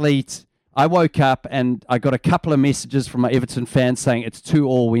athlete, I woke up and I got a couple of messages from my Everton fans saying it's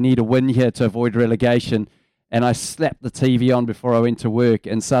 2-2, we need a win here to avoid relegation. And I slapped the TV on before I went to work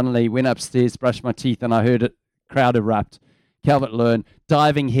and suddenly went upstairs, brushed my teeth, and I heard a crowd erupt. Calvert-Lewin,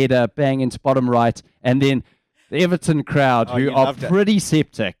 diving header, bang into bottom right, and then the Everton crowd, who you are loved it. pretty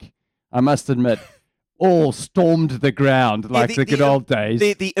septic, I must admit, all stormed the ground like the good old days.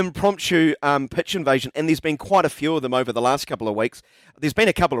 The impromptu pitch invasion, and there's been quite a few of them over the last couple of weeks. There's been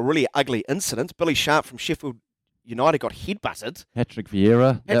a couple of really ugly incidents. Billy Sharp from Sheffield United got head-butted. Patrick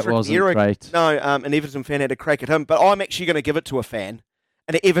Vieira, that wasn't great. No, an Everton fan had a crack at him, but I'm actually going to give it to a fan.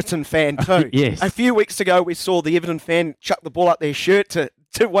 An Everton fan too. Yes. A few weeks ago, we saw the Everton fan chuck the ball up their shirt to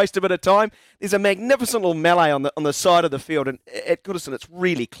waste a bit of time. There's a magnificent little melee on the side of the field, and at Goodison, it's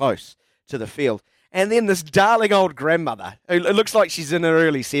really close to the field. And then this darling old grandmother, who looks like she's in her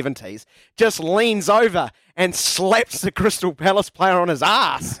early 70s, just leans over and slaps the Crystal Palace player on his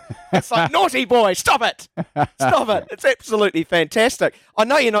ass. It's like, naughty boy, stop it. Stop it. It's absolutely fantastic. I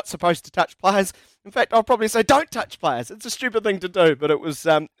know you're not supposed to touch players. In fact, I'll probably say don't touch players. It's a stupid thing to do, but it was,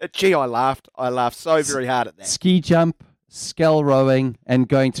 gee, I laughed. I laughed so very hard at that. Ski jump, scull rowing, and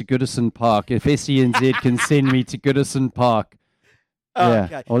going to Goodison Park. If SENZ can send me to Goodison Park. Yeah.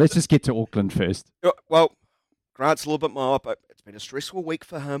 Okay. Well, let's just get to Auckland first. Well, Grant's a little bit more, but it's been a stressful week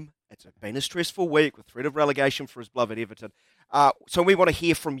for him. It's been a stressful week with threat of relegation for his beloved Everton. So we want to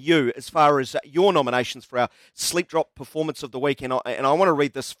hear from you as far as your nominations for our Sleep Drop Performance of the Week. And I want to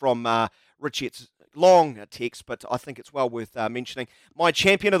read this from Richie. It's long text, but I think it's well worth mentioning. My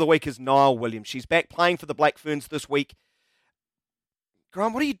champion of the week is Niall Williams. She's back playing for the Black Ferns this week.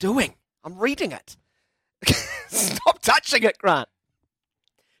 Grant, what are you doing? I'm reading it. Stop touching it, Grant.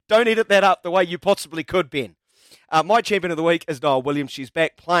 Don't edit that up the way you possibly could, Ben. My champion of the week is Niall Williams. She's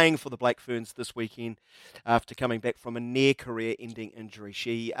back playing for the Black Ferns this weekend after coming back from a near career-ending injury.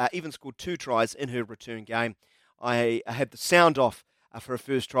 She even scored 2 tries in her return game. I had the sound off for her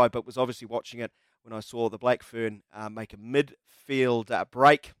first try, but was obviously watching it when I saw the Black Fern make a midfield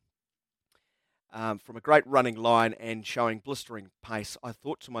break from a great running line and showing blistering pace. I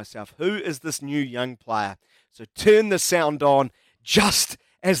thought to myself, who is this new young player? So turned the sound on just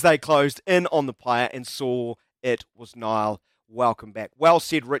as they closed in on the player and saw it was Niall. Welcome back. Well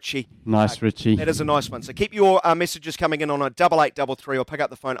said, Richie. Nice, Richie. That is a nice one. So keep your messages coming in on a 8833 or pick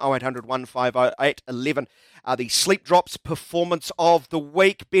up the phone 0800 150 811. The Sleep Drops Performance of the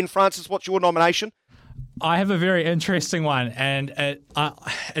Week. Ben Francis, what's your nomination? I have a very interesting one, and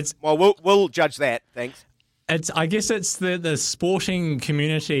it's Well, we'll judge that. Thanks. I guess it's the sporting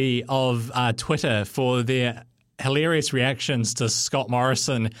community of Twitter for their hilarious reactions to Scott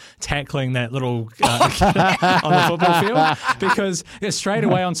Morrison tackling that little kid on the football field, because straight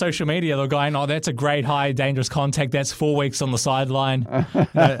away on social media they're going, "Oh, that's a grade high dangerous contact. That's 4 weeks on the sideline."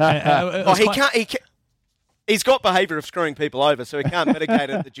 He's got behaviour of screwing people over, so he can't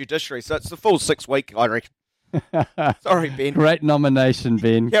mitigate it at the judiciary. So it's the full 6 week, I reckon. Sorry, Ben. Great nomination,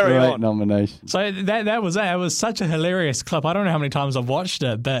 Ben. Carry Great on. nomination. So that was it. It was such a hilarious clip. I don't know how many times I've watched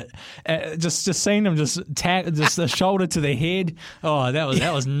it, but just seeing him just the shoulder to the head. Oh, that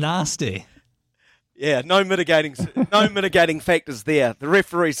was nasty. Yeah, no mitigating factors there. The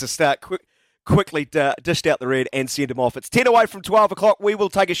referees to start quickly dished out the red and sent him off. It's 10 away from 12 o'clock. We will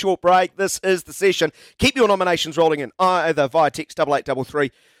take a short break. This is the session. Keep your nominations rolling in either via text 8833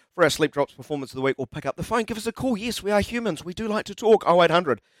 for our Sleep Drops Performance of the Week, or pick up the phone. Give us a call. Yes, we are humans. We do like to talk.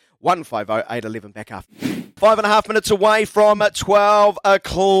 0800 150 811. Back after 5.5 minutes away from 12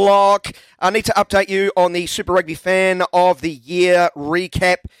 o'clock. I need to update you on the Super Rugby Fan of the Year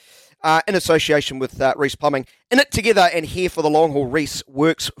recap in association with Reece Plumbing. In it together and here for the long haul, Reece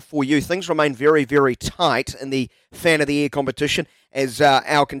works for you. Things remain very, very tight in the Fan of the Year competition as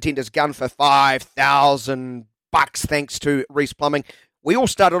our contenders gun for $5,000 thanks to Reece Plumbing. We all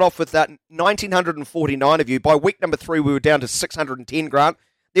started off with 1,949 of you. By week number 3, we were down to 610, Grant.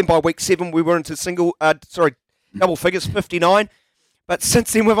 Then by week 7, we were into double figures, 59. But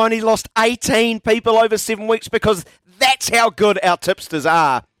since then, we've only lost 18 people over 7 weeks because that's how good our tipsters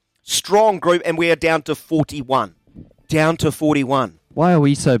are. Strong group, and we are down to 41. Down to 41. Why are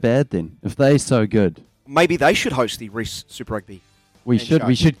we so bad then, if they're so good? Maybe they should host the Reece Super Rugby. We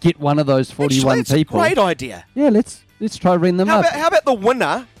should get one of those 41 Actually, people. Great idea. Yeah, let's try ring them up. How about the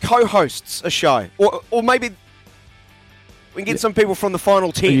winner co-hosts a show? Or maybe we can get some people from the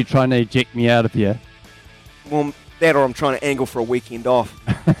final 10. Are you trying to eject me out of here? Well, that or I'm trying to angle for a weekend off.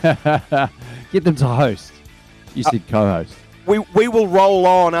 Get them to host. You said co-host. We will roll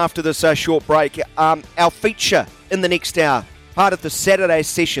on after this short break. Our feature in the next hour, part of the Saturday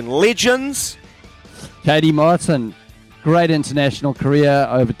session, Legends. Katie Martin, great international career,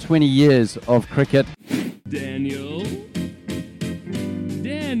 over 20 years of cricket. Daniel.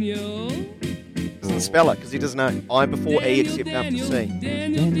 Doesn't spell it because he doesn't know I before E except after C.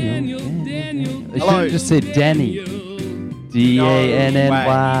 Daniel. They should Hello. have just said Danny.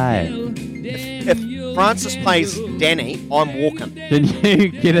 D-A-N-N-Y. If Francis plays Danny, I'm walking. Can you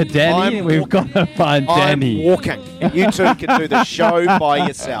get a Danny? I'm We've got to find Danny. I'm walking. And you two can do the show by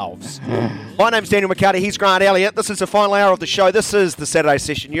yourselves. My name's Daniel McCarty. He's Grant Elliott. This is the final hour of the show. This is the Saturday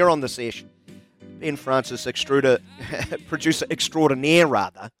session. You're on the session. Ben Francis, producer extraordinaire,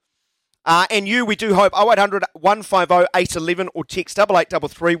 rather. And we do hope 0800 150 811 or text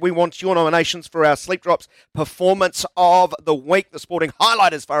 8833. We want your nominations for our Sleep Drops Performance of the Week, the sporting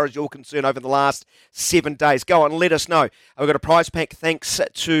highlight as far as you're concerned over the last 7 days. Go on, let us know. We've got a prize pack thanks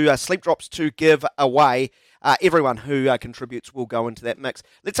to Sleep Drops to give away. Everyone who contributes will go into that mix.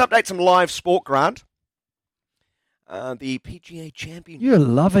 Let's update some live sport, Grant. The PGA Championship. You're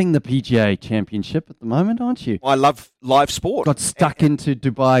loving the PGA Championship at the moment, aren't you? I love live sport. Got stuck into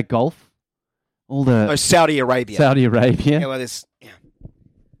Dubai golf. Saudi Arabia. Saudi Arabia. Yeah,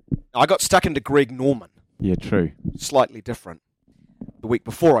 I got stuck into Greg Norman. Yeah, true. Slightly different. The week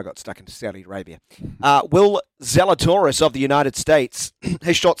before I got stuck into Saudi Arabia. Will Zalatoris of the United States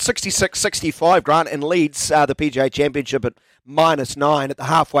has shot 66-65, Grant, and leads the PGA Championship at -9 at the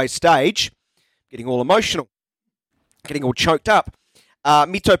halfway stage. Getting all emotional. Getting all choked up.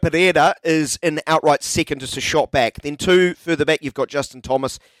 Mito Pereira is in outright second, just a shot back. Then 2 further back, you've got Justin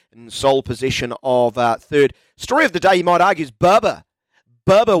Thomas in sole position of third. Story of the day, you might argue, is Bubba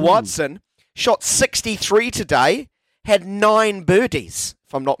Watson. Shot 63 today, had 9 birdies,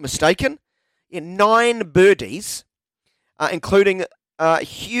 if I'm not mistaken. Yeah, 9 birdies, including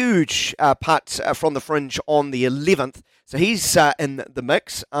Huge putt from the fringe on the 11th. So he's in the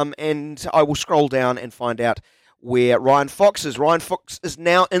mix. And I will scroll down and find out where Ryan Fox is. Ryan Fox is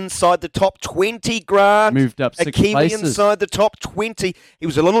now inside the top 20, Grant. Moved up a 6 Kiwi places. inside the top 20. He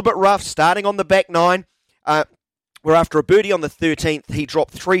was a little bit rough starting on the back nine. Where after a birdie on the 13th, he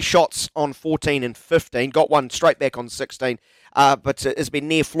dropped 3 shots on 14 and 15, got one straight back on 16, but has been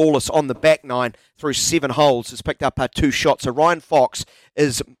near flawless on the back nine through 7 holes. Has picked up 2 shots. So Ryan Fox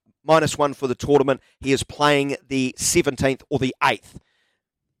is -1 for the tournament. He is playing the 17th or the 8th.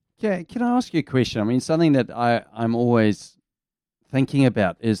 Yeah, can I ask you a question? I mean, something that I'm always thinking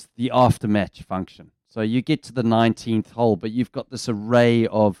about is the after-match function. So you get to the 19th hole, but you've got this array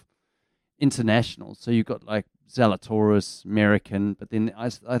of internationals. So you've got like Zalatoris, American, but then I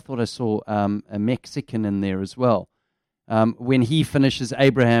thought I saw a Mexican in there as well. When he finishes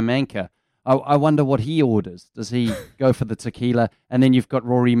Abraham Anka, I wonder what he orders. Does he go for the tequila? And then you've got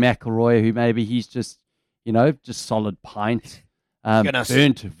Rory McIlroy, who maybe he's just solid pint. Bernd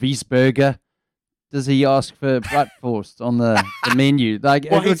Wiesberger. Does he ask for Bratwurst on the menu? Like,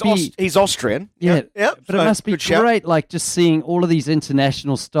 well, he's Austrian. Yeah, Yep. But it must be great, like just seeing all of these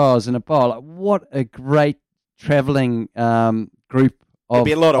international stars in a bar. Like, what a great traveling group of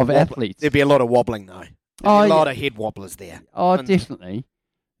athletes. There'd be a lot of wobbling, though. There'd be a lot of head wobblers there. Oh, definitely.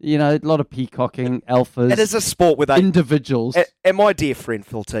 You know, a lot of peacocking, alphas. It is a sport with individuals. And my dear friend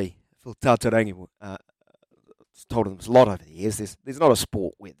Phil Tautarangi told him there's a lot over the years. There's not a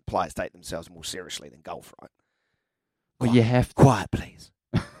sport where the players take themselves more seriously than golf, right? Well, you have to. Quiet, please.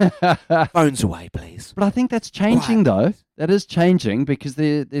 Phones away, please. But I think that's changing, though. That is changing because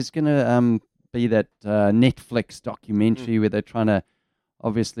there's going to be that Netflix documentary where they're trying to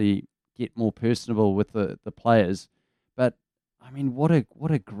obviously get more personable with the players. But I mean, what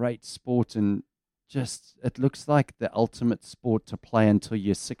a great sport, and just it looks like the ultimate sport to play until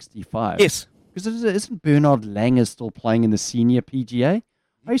you're 65. Yes, because isn't Bernard Langer still playing in the senior PGA?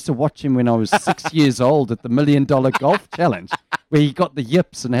 I used to watch him when I was 6 years old at the $1 Million Golf Challenge, where he got the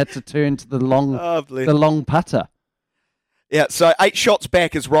yips and had to turn to the long putter. Yeah, so 8 shots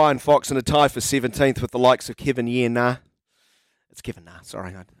back is Ryan Fox in a tie for 17th with the likes of Kevin Na. It's Kevin Na,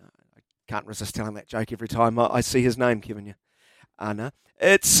 sorry. I can't resist telling that joke every time I see his name, Kevin Na.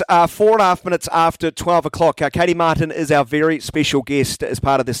 It's 4.5 minutes after 12 o'clock. Katie Martin is our very special guest as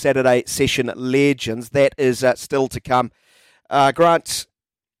part of the Saturday Session Legends. That is still to come. Grant,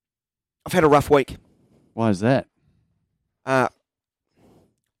 I've had a rough week. Why is that? Been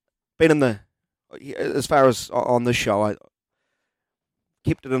in the, as far as on this show, I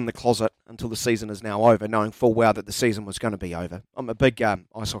kept it in the closet until the season is now over, knowing full well that the season was going to be over. I'm a big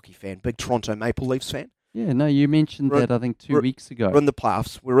ice hockey fan, big Toronto Maple Leafs fan. Yeah, no, you mentioned that I think 2 weeks ago. We're in the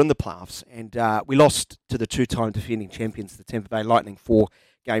playoffs, and we lost to the 2-time defending champions, the Tampa Bay Lightning, 4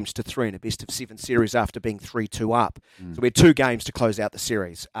 games to 3 in a best-of-7 series after being 3-2 up. So we had 2 games to close out the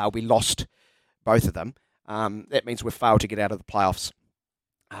series. We lost both of them. That means we've failed to get out of the playoffs,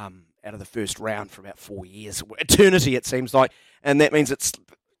 out of the first round for about 4 years. Eternity, it seems like. And that means it's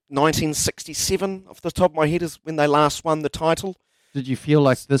 1967, off the top of my head, is when they last won the title. Did you feel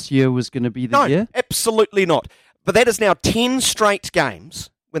like this year was going to be the year? No, absolutely not. But that is now 10 straight games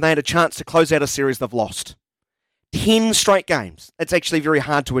when they had a chance to close out a series they've lost. 10 straight games. It's actually very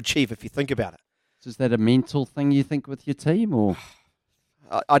hard to achieve if you think about it. So is that a mental thing you think with your team, or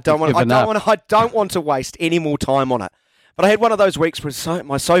I don't want to waste any more time on it. But I had one of those weeks where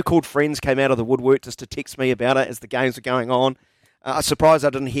my so-called friends came out of the woodwork just to text me about it as the games were going on. I'm surprised I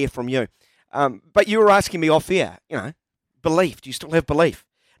didn't hear from you. But you were asking me off air, belief. Do you still have belief?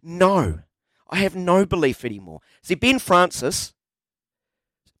 No, I have no belief anymore. See, Ben Francis,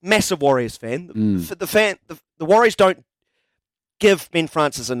 massive Warriors fan. The Warriors don't give Ben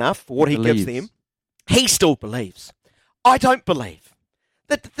Francis enough for what he gives them. He still believes. I don't believe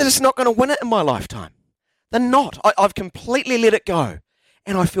that it's not going to win it in my lifetime. They're not. I've completely let it go,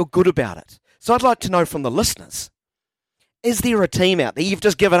 and I feel good about it. So I'd like to know from the listeners, is there a team out there you've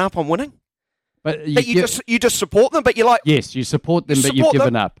just given up on winning? But you just support them, but you're like... Yes, you support them, but you've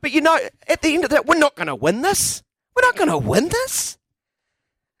given up. But at the end of that, we're not going to win this. We're not going to win this.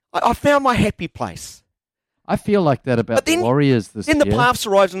 I found my happy place. I feel like that about the Warriors this year. Then the playoffs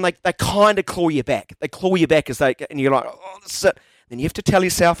arrives and they kind of claw you back. They claw you back and you're like, oh, this is it. Then you have to tell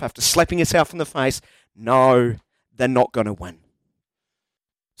yourself, after slapping yourself in the face, no, they're not going to win.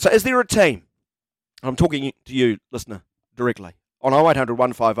 So is there a team? I'm talking to you, listener, directly. On 0800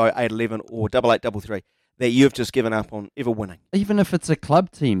 150 811 or 8833 that you've just given up on ever winning. Even if it's a club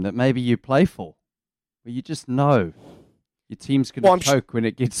team that maybe you play for, where you just know Your team's going Well, to choke when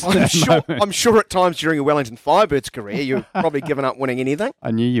it gets to I'm that sure. moment. I'm sure at times during your Wellington Firebirds career, you've probably given up winning anything.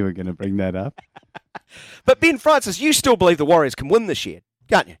 I knew you were going to bring that up. But Ben Francis, you still believe the Warriors can win this year,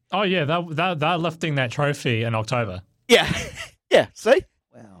 can't you? Oh, yeah, they're lifting that trophy in October. Yeah, yeah. See,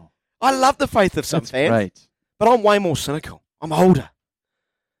 Wow. I love the faith of some That's fans, great. but I'm way more cynical. I'm older,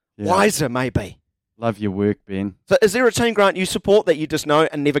 Yeah. wiser, maybe. Love your work, Ben. So, is there a team, Grant, you support that you just know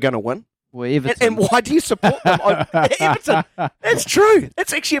are never going to win? Well, And, Everton. and why do you support them? Everton. That's true.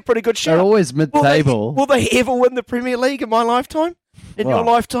 That's actually a pretty good shout. They're always Will mid-table. Will they ever win the Premier League in my lifetime? In your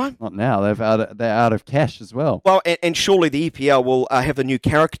Well, lifetime? Not now. They're out of cash as well. Well, and surely the EPL will have the new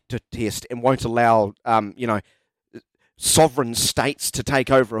character test and won't allow, sovereign states to take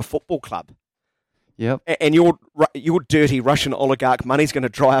over a football club. Yep. And your dirty Russian oligarch money's going to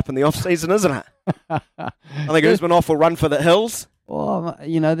dry up in the off-season, isn't it? I think Usmanov will run for the hills. Well,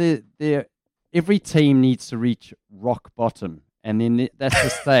 every team needs to reach rock bottom, and then that's the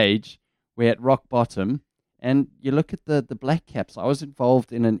stage where at rock bottom. And you look at the Black Caps. I was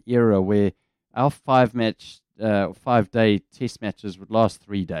involved in an era where our 5-day test matches would last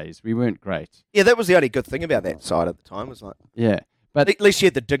 3 days. We weren't great. Yeah, that was the only good thing about that side at the time. Was like, Yeah, but at least you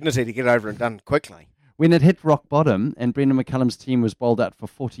had the dignity to get over and done quickly. when it hit rock bottom and Brendan McCullum's team was bowled out for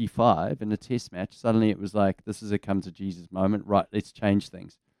 45 in a test match, suddenly it was like, this is a come to Jesus moment. Right, let's change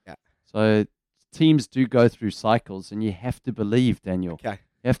things. Yeah. So teams do go through cycles, and you have to believe, Daniel. Okay.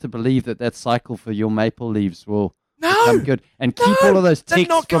 You have to believe that cycle for your Maple Leafs will No, become good. And keep all of those they're texts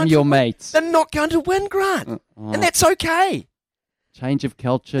not going from to your win. mates. They're not going to win, Grant. And that's okay. Change of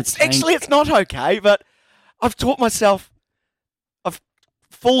culture. Actually, it's not okay, but I've fooled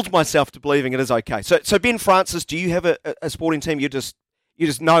myself to believing it is okay. So Ben Francis, do you have a sporting team you just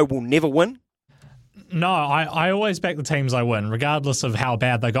know will never win? No, I always back the teams I win, regardless of how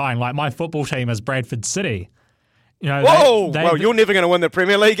bad they're going. Like my football team is Bradford City. You know, Whoa! You're never going to win the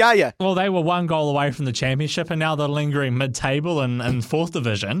Premier League, are you? Well, they were one goal away from the championship, and now they're lingering mid-table and fourth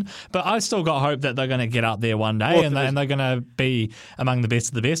division. But I still got hope that they're going to get up there one day, and they're going to be among the best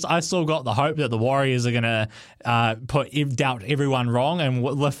of the best. I still got the hope that the Warriors are going to doubt everyone wrong and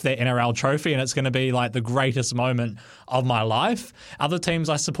lift their NRL trophy, and it's going to be like the greatest moment of my life. Other teams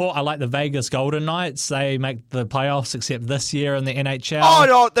I support, I like the Vegas Golden Knights. They make the playoffs, except this year in the NHL. Oh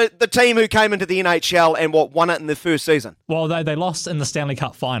no, the team who came into the NHL and won it in the first season. Well, they lost in the Stanley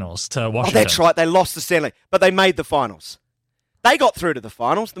Cup finals to Washington. Oh, that's right. They lost the Stanley, but they made the finals. They got through to the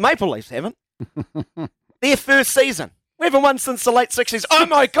finals. The Maple Leafs haven't. Their first season. We haven't won since the late 60s. Oh,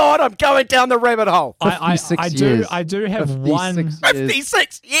 my God, I'm going down the rabbit hole. I 56 years. do have 56 one. years.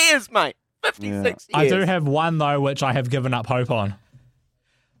 56 years, mate. 56 years. I do have one, though, which I have given up hope on.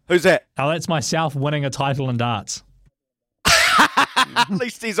 Who's that? Now, that's myself winning a title in darts. At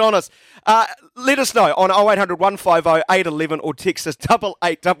least he's honest. Let us know on 0800 150 811 or text us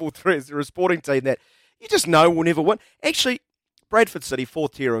 8833. Is there a sporting team that you just know will never win? Actually, Bradford City,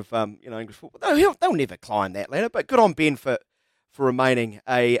 fourth tier of English football, they'll never climb that ladder, but good on Ben for remaining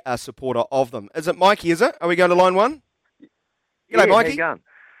a supporter of them. Is it Mikey, is it? Are we going to line one? G'day, Mikey. How you going?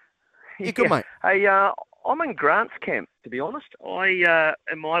 You good, mate? Hey, I'm in Grant's camp, to be honest.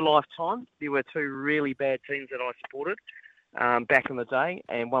 In my lifetime, there were two really bad teams that I supported back in the day,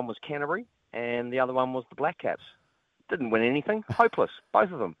 and one was Canterbury, and the other one was the Black Caps. Didn't win anything. Hopeless,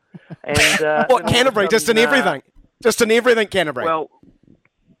 both of them. And What, Canterbury? Just in everything? Just in everything, Canterbury? Well,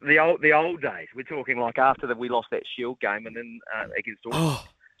 the old days. We're talking like after we lost that Shield game and then against Auckland,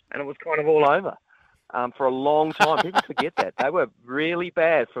 and it was kind of all over. For a long time. People forget that. They were really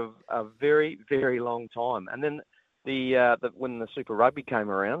bad for a very, very long time. And then when the Super Rugby came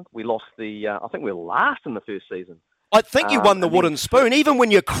around, we lost I think we were last in the first season. I think you won the wooden spoon. Even when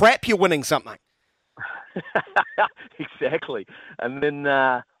you're crap, you're winning something. Exactly. And then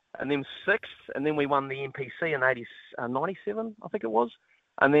sixth, and then we won the NPC in 97, I think it was.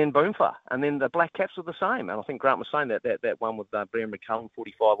 And then Boomfa. And then the Black Caps were the same. And I think Grant was saying that one with Brendan McCullum,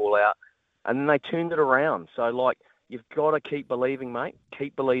 45 all out. And then they turned it around. So, you've got to keep believing, mate.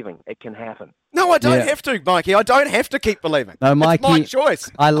 Keep believing. It can happen. No, I don't have to, Mikey. I don't have to keep believing. No, Mikey, it's my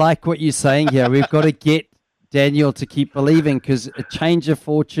choice. I like what you're saying here. We've got to get Daniel to keep believing, because a change of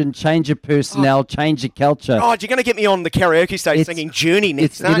fortune, change of personnel, change of culture. God, you're going to get me on the karaoke stage singing Journey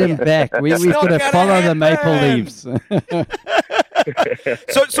next, It's get him back. We've got to follow the Maple Leafs.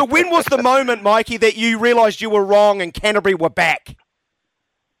 So when was the moment, Mikey, that you realised you were wrong and Canterbury were back?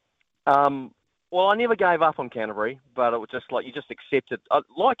 Well, I never gave up on Canterbury, but it was just like you just accepted,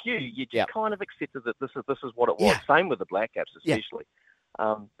 like you just kind of accepted that this is what it was. Yeah. Same with the Black Caps, especially.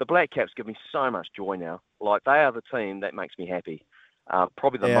 The Black Caps give me so much joy now. Like, they are the team that makes me happy.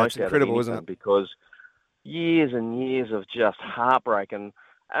 Probably the most it's out incredible, of isn't anything, it? because years and years of just heartbreak, and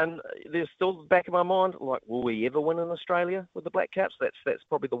there's still the back of my mind, like, will we ever win in Australia with the Black Caps? That's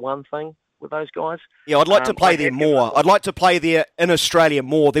probably the one thing with those guys. Yeah, I'd like to play there more. I'd like to play there in Australia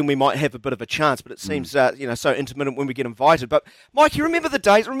more, then we might have a bit of a chance, but it seems so intermittent when we get invited. But, Mike, you remember the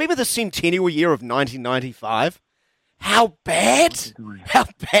days, remember the centennial year of 1995? How bad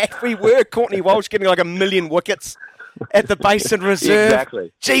we were. Courtney Walsh getting like 1 million wickets at the Basin Reserve.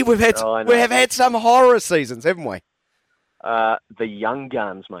 Exactly. Gee, we have had some horror seasons, haven't we? The young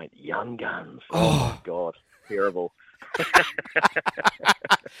guns, mate. Young guns. Oh my God. Terrible.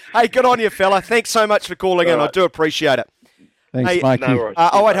 Hey, good on you, fella. Thanks so much for calling in. I do appreciate it. Thanks, hey, Mikey. No worries.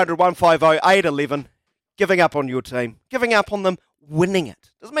 0800 150 811. Giving up on your team. Giving up on them winning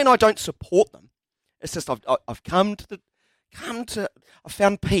it. Doesn't mean I don't support them. It's just I've found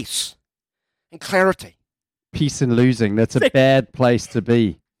peace and clarity. Peace and losing. That's a bad place to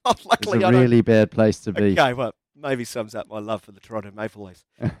be. Oh, luckily, it's a really bad place to be. Okay, well, maybe sums up my love for the Toronto Maple Leafs.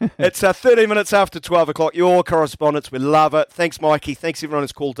 It's 30 minutes after 12 o'clock. Your correspondence, we love it. Thanks, Mikey. Thanks, everyone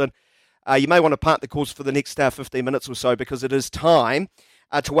who's called in. You may want to part the calls for the next 15 minutes or so because it is time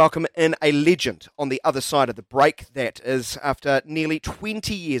to welcome in a legend on the other side of the break. That is, after nearly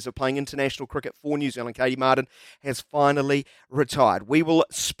 20 years of playing international cricket for New Zealand, Katie Martin has finally retired. We will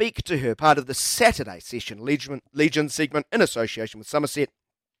speak to her, part of the Saturday session, Legend segment in association with Somerset.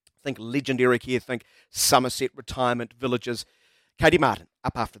 Think legendary here, think Somerset retirement villages. Katie Martin,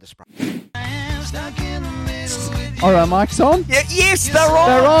 up after this break. All right, Mike's on? Yeah, yes, they're on.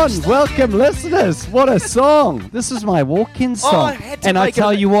 They're on. Welcome, listeners. What a song. This is my walk-in song. And I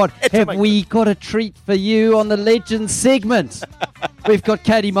tell you what, have we got a treat for you on the Legends segment? We've got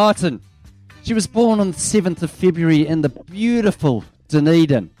Katie Martin. She was born on the 7th of February in the beautiful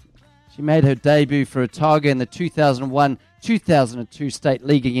Dunedin. She made her debut for Otago in the 2001-2002 State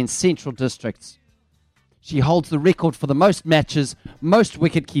League against Central Districts. She holds the record for the most matches, most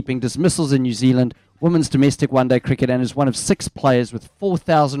wicket-keeping dismissals in New Zealand, women's domestic one-day cricket, and is one of 6 players with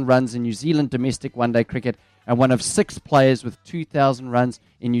 4,000 runs in New Zealand domestic one-day cricket and one of 6 players with 2,000 runs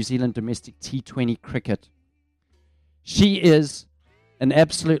in New Zealand domestic T20 cricket. She is an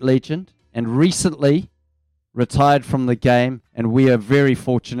absolute legend and recently retired from the game, and we are very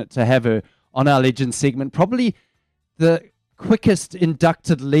fortunate to have her on our Legend segment. Probably the quickest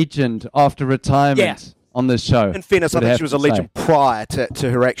inducted legend after retirement on this show. In fairness, I think she was a legend prior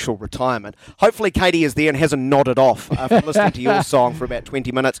to her actual retirement. Hopefully Katie is there and hasn't nodded off after listening to your song for about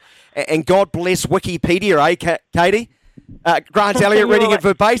 20 minutes. And God bless Wikipedia, Katie? Grant Elliott reading it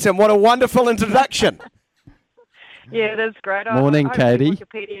verbatim. What a wonderful introduction. Yeah, that's great. Morning, Katie.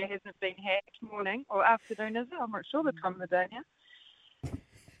 Wikipedia hasn't been hacked. Morning or afternoon, is it? I'm not sure the time of the day now.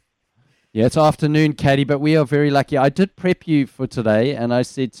 Yeah, it's afternoon, Katie, but we are very lucky. I did prep you for today, and I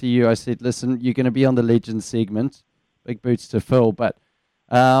said to you, listen, you're going to be on the Legends segment, big boots to fill, but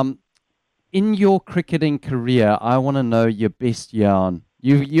in your cricketing career, I want to know your best yarn.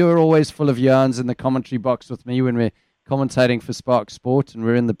 You're always full of yarns in the commentary box with me when we're commentating for Spark Sport, and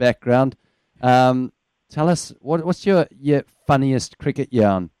we're in the background. Tell us, what's your funniest cricket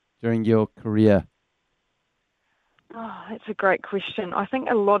yarn during your career? Oh, that's a great question. I think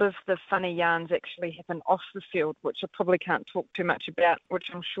a lot of the funny yarns actually happen off the field, which I probably can't talk too much about, which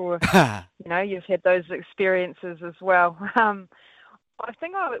I'm sure, you've had those experiences as well. I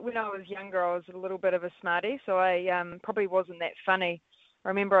think when I was younger, I was a little bit of a smarty, so I probably wasn't that funny. I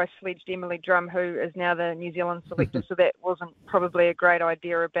remember I sledged Emily Drum, who is now the New Zealand selector, so that wasn't probably a great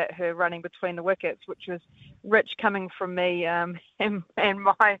idea about her running between the wickets, which was rich coming from me and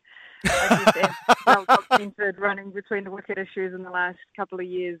my... I guess well-documented running between the wicket issues in the last couple of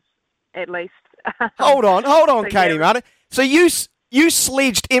years, at least. Hold on, Katie Martin. So you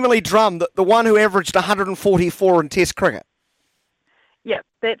sledged Emily Drum, the one who averaged 144 in Test cricket. Yeah,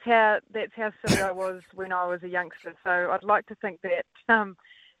 that's how silly I was when I was a youngster. So I'd like to think that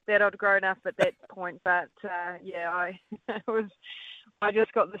that I'd grown up at that point, but I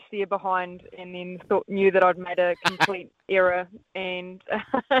just got the steer behind and then knew that I'd made a complete error and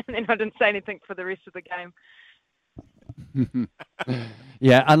then I didn't say anything for the rest of the game.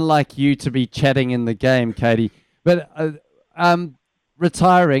 Yeah, unlike you to be chatting in the game, Katie. But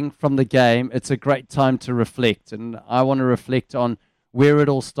retiring from the game, it's a great time to reflect. And I want to reflect on where it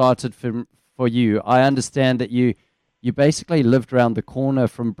all started for you. I understand that you basically lived around the corner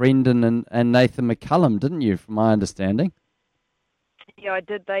from Brendan and Nathan McCullum, didn't you, from my understanding? Yeah, I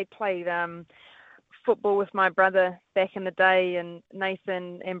did. They played football with my brother back in the day, and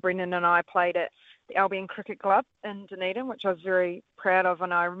Nathan and Brendan and I played at the Albion Cricket Club in Dunedin, which I was very proud of.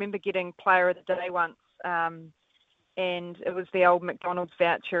 And I remember getting Player of the Day once, and it was the old McDonald's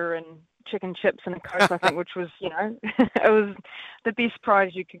voucher, and chicken chips and a Coke, I think, which was, it was the best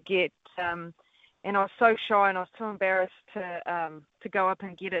prize you could get. And I was so shy and I was too embarrassed to go up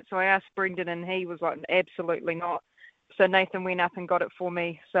and get it. So I asked Brendan and he was like, absolutely not. So Nathan went up and got it for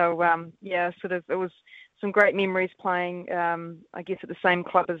me. So, it was some great memories playing, I guess, at the same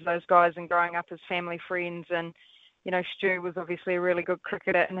club as those guys and growing up as family friends. And, Stu was obviously a really good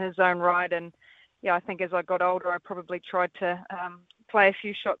cricketer in his own right. And, I think as I got older, I probably tried to play a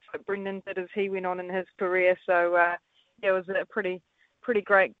few shots like Brendan did as he went on in his career. So, it was a pretty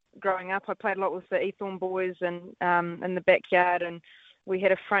great growing up. I played a lot with the Ethorn boys and in the backyard, and we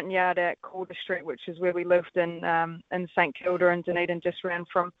had a front yard at Calder Street, which is where we lived in St Kilda and Dunedin, just round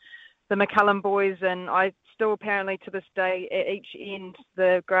from the McCullum boys. And I still apparently to this day at each end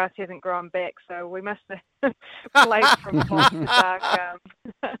the grass hasn't grown back, so we must have played from light to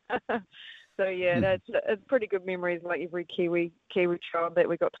dark. So it's pretty good memories, like every Kiwi child, that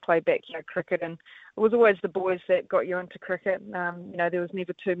we got to play backyard cricket, and it was always the boys that got you into cricket. There was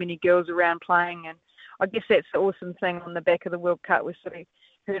never too many girls around playing, and I guess that's the awesome thing on the back of the World Cup. We sort of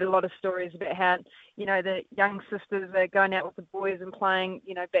heard a lot of stories about how the young sisters are going out with the boys and playing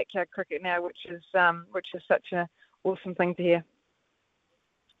backyard cricket now, which is such an awesome thing to hear.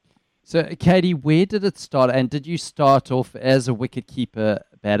 So, Katie, where did it start? And did you start off as a wicketkeeper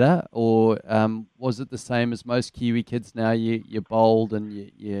batter, or was it the same as most Kiwi kids now? You bowled and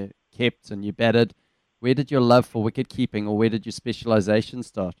you kept and you batted. Where did your love for wicketkeeping, or where did your specialisation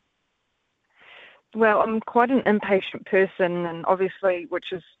start? Well, I'm quite an impatient person, and obviously,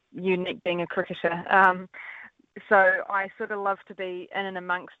 which is unique being a cricketer. So I sort of love to be in and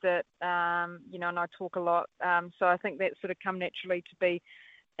amongst it, and I talk a lot. So I think that sort of come naturally to be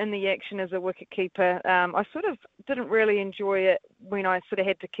in the action as a wicketkeeper. I sort of didn't really enjoy it when I sort of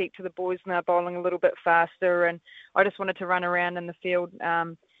had to keep to the boys and they were bowling a little bit faster, and I just wanted to run around in the field.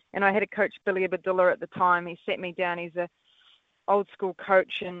 And I had a coach, Billy Abdullah, at the time. He sat me down. He's a old school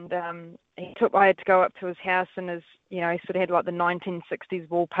coach, and I had to go up to his house, and he sort of had like the 1960s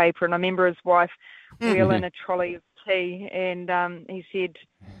wallpaper, and I remember his wife wheeling a trolley of tea, and he said,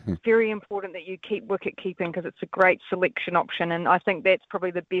 very important that you keep wicket keeping because it's a great selection option. And I think that's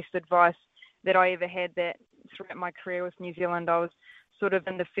probably the best advice that I ever had that throughout my career with New Zealand. I was sort of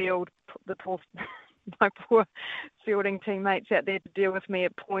in the field, my poor fielding teammates out there to deal with me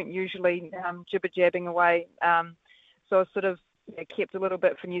at point, usually jibber-jabbing away. So I sort of kept a little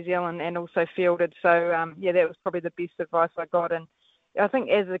bit for New Zealand and also fielded. So, that was probably the best advice I got. And I think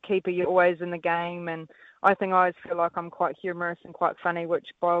as a keeper, you're always in the game. And I think I always feel like I'm quite humorous and quite funny, which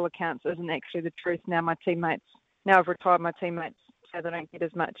by all accounts isn't actually the truth. Now I've retired, my teammates say they don't get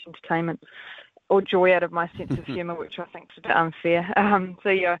as much entertainment or joy out of my sense of humour, which I think is a bit unfair.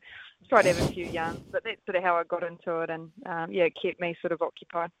 I tried to have a few yarns, but that's sort of how I got into it. And, it kept me sort of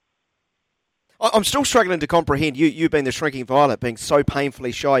occupied. I'm still struggling to comprehend you being the shrinking violet, being so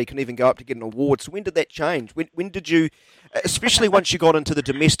painfully shy you couldn't even go up to get an award. So when did that change? When did you, especially once you got into the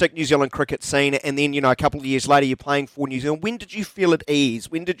domestic New Zealand cricket scene, and then a couple of years later you're playing for New Zealand, when did you feel at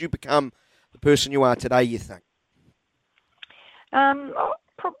ease? When did you become the person you are today, you think? I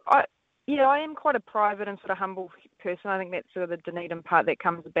am quite a private and sort of humble person. I think that's sort of the Dunedin part that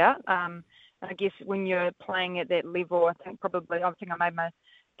comes about. And I guess when you're playing at that level, I think I made my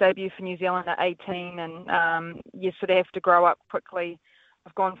debut for New Zealand at 18, and you sort of have to grow up quickly.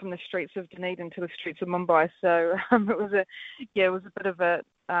 I've gone from the streets of Dunedin to the streets of Mumbai, so it was a bit of a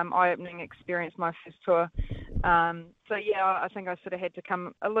eye-opening experience, my first tour. I think I sort of had to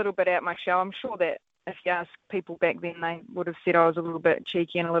come a little bit out my shell. I'm sure that if you ask people back then, they would have said I was a little bit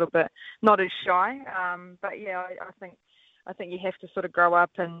cheeky and a little bit not as shy. I think you have to sort of grow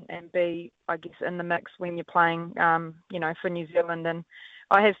up and be, I guess, in the mix when you're playing, for New Zealand. And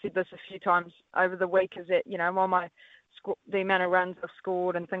I have said this a few times over the week, is that, while the amount of runs I've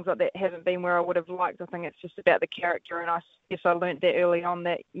scored and things like that haven't been where I would have liked, I think it's just about the character. And I guess I learnt that early on,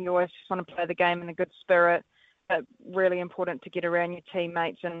 that you always just want to play the game in a good spirit, but really important to get around your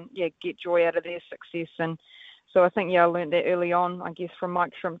teammates and, get joy out of their success. And so I think, I learnt that early on, I guess, from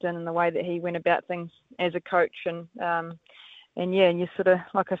Mike Shrimpton and the way that he went about things as a coach. And you sort of,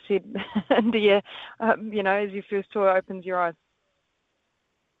 like I said, India, as your first tour opens your eyes.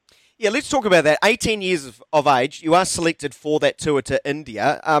 Yeah, let's talk about that. 18 years of age, you are selected for that tour to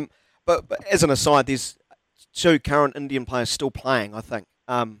India. But as an aside, there's two current Indian players still playing, I think.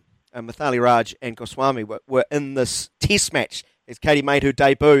 Mithali Raj and Goswami were in this test match as Katie made her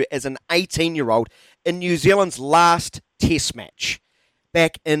debut as an 18-year-old in New Zealand's last test match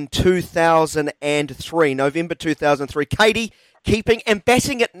back in 2003, November 2003. Katie keeping and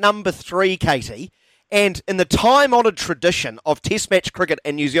batting at number 3, Katie. And in the time-honoured tradition of Test match cricket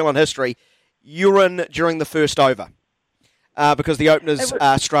in New Zealand history, you're in during the first over because the openers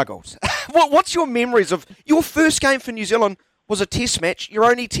struggled. What's your memories of your first game for New Zealand? Was a Test match, your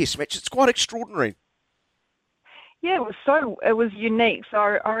only Test match. It's quite extraordinary. Yeah, it was unique. So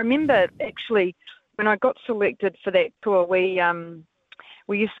I remember actually when I got selected for that tour, we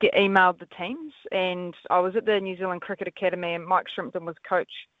used to get emailed the teams, and I was at the New Zealand Cricket Academy, and Mike Shrimpton was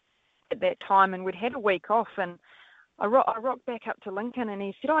coach at that time, and we'd had a week off, and I rocked back up to Lincoln, and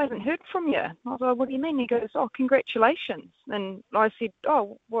he said, "I haven't heard from you." I was like, "What do you mean?" He goes, "Oh, congratulations." And I said,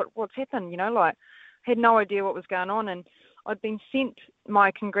 "Oh, what's happened?" Had no idea what was going on, and I'd been sent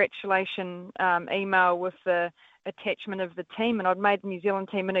my congratulation email with the attachment of the team, and I'd made the New Zealand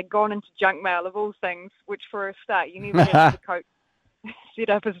team, and it had gone into junk mail of all things, which for a start, you never have the coach set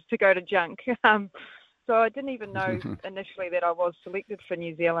up as to go to junk. So I didn't even know initially that I was selected for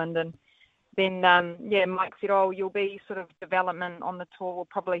New Zealand, and then Mike said, "Oh, you'll be sort of development on the tour. We'll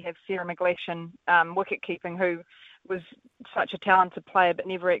probably have Sarah McGlashan wicket keeping, who was such a talented player, but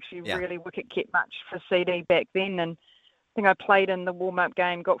never actually really wicket kept much for CD back then." And I think I played in the warm-up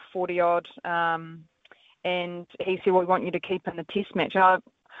game, got 40 odd, and he said, "Well, we want you to keep in the Test match." I'd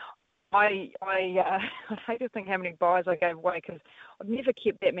hate to think how many byes I gave away because I've never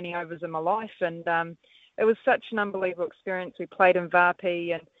kept that many overs in my life, and it was such an unbelievable experience. We played in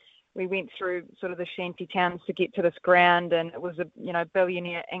Vapi, and we went through sort of the shanty towns to get to this ground, and it was a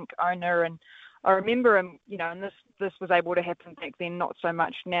billionaire Inc. owner, and I remember him, and this was able to happen back then, not so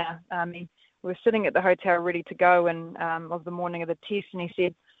much now. We were sitting at the hotel ready to go, and of the morning of the test, and he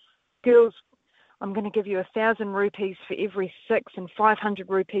said, "Girls, I'm going to give you 1,000 rupees for every 6 and 500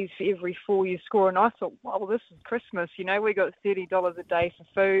 rupees for every 4 you score." And I thought, well, this is Christmas. We got $30 a day for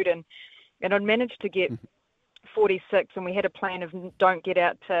food, and I'd managed to get 46, and we had a plan of don't get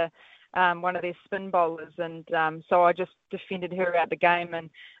out to one of their spin bowlers, and so I just defended her out the game, and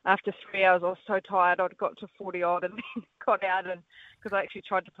after 3 hours I was so tired I'd got to 40 odd and then got out, and because I actually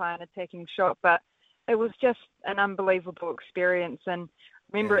tried to play an attacking shot, but it was just an unbelievable experience. And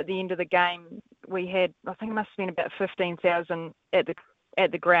remember at the end of the game we had, I think it must have been about 15,000 at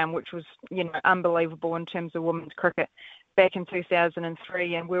the ground, which was unbelievable in terms of women's cricket back in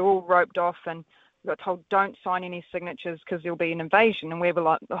 2003, and we were all roped off and we got told don't sign any signatures because there'll be an invasion, and we were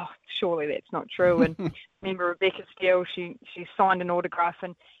like, oh, surely that's not true. And remember Rebecca Steele, she signed an autograph,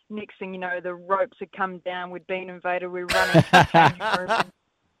 and next thing you know the ropes had come down, we'd been invaded, we were running to the changing room, and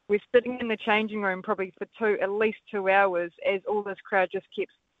we're sitting in the changing room probably for at least 2 hours as all this crowd just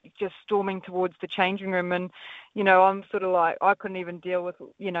kept storming towards the changing room. And I'm sort of like, I couldn't even deal with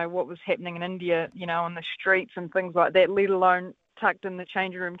what was happening in India, on the streets and things like that, let alone tucked in the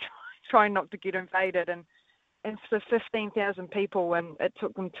changing room trying not to get invaded, and for 15,000 people, and it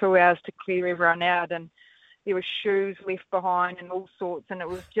took them 2 hours to clear everyone out, and there were shoes left behind and all sorts, and it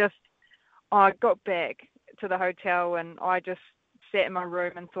was just, I got back to the hotel and I just sat in my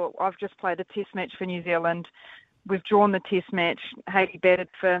room and thought, I've just played a Test match for New Zealand. We've drawn the Test match. Hayley batted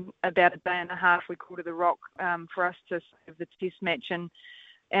for about a day and a half. We called her the Rock for us to save the Test match,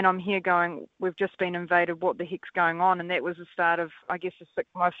 and I'm here going, we've just been invaded. What the heck's going on? And that was the start of, I guess,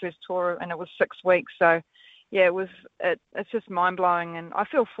 my first tour, and it was 6 weeks. So, yeah, it's just mind blowing, and I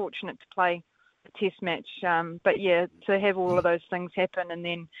feel fortunate to play a Test match. But yeah, to have all of those things happen, and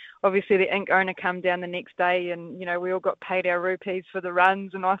then obviously the Inc. owner come down the next day, and we all got paid our rupees for the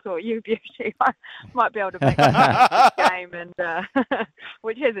runs, and I thought, I might be able to make this game, and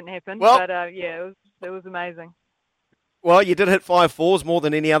which hasn't happened. Well, but yeah, it was amazing. Well, you did hit 5 fours more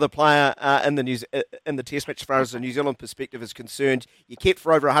than any other player in the Test match as far as the New Zealand perspective is concerned. You kept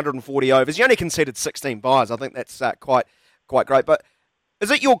for over 140 overs. You only conceded 16 byes. I think that's quite great. But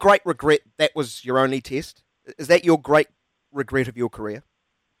is it your great regret that was your only Test? Is that your great regret of your career?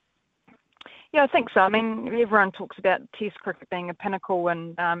 Yeah, I think so. I mean, everyone talks about Test cricket being a pinnacle,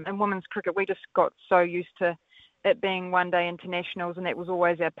 and women's cricket, we just got so used to it being one-day internationals, and that was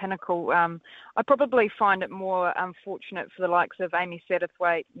always our pinnacle. I probably find it more unfortunate for the likes of Amy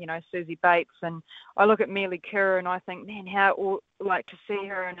Satterthwaite, Susie Bates, and I look at Mealy Kerr and I think, man, how like to see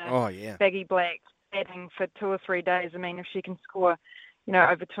her in a baggy black batting for 2 or 3 days. I mean, if she can score,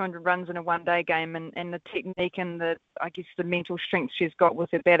 over 200 runs in a one-day game, and the technique and the mental strength she's got with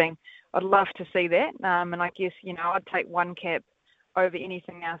her batting, I'd love to see that. And I guess, I'd take one cap over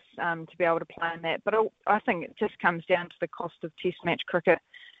anything else to be able to play in that. But I think it just comes down to the cost of Test match cricket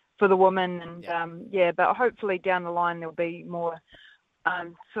for the women. And but hopefully down the line there'll be more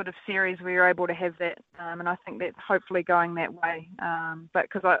sort of series where you're able to have that, and I think that's hopefully going that way. But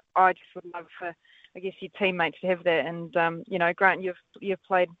because I just would love for, I guess, your teammates to have that. And Grant, you've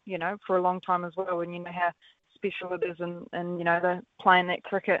played, for a long time as well, and you know how special it is, and the playing that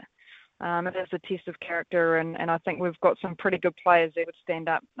cricket. It is a test of character, and I think we've got some pretty good players that would stand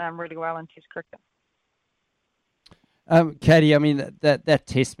up really well in Test cricket. Katie, I mean that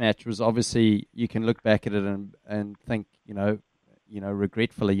Test match was obviously, you can look back at it and think,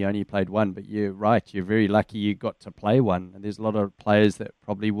 regretfully you only played one, but you're right, you're very lucky you got to play one. And there's a lot of players that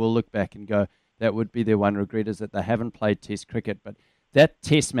probably will look back and go, that would be their one regret, is that they haven't played Test cricket. But that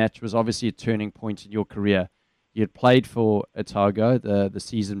Test match was obviously a turning point in your career. You'd played for Otago the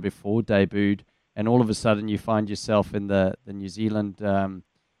season before, debuted, and all of a sudden you find yourself in the New Zealand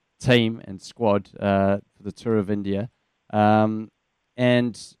team and squad for the Tour of India. And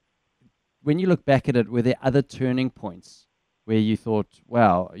when you look back at it, were there other turning points where you thought,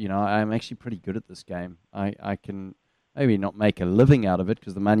 wow, I'm actually pretty good at this game. I can maybe not make a living out of it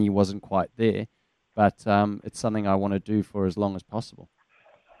because the money wasn't quite there, but it's something I want to do for as long as possible.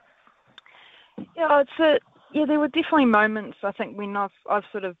 Yeah, there were definitely moments, I think, when I've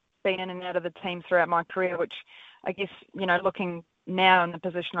sort of been in and out of the team throughout my career, which I guess, looking now in the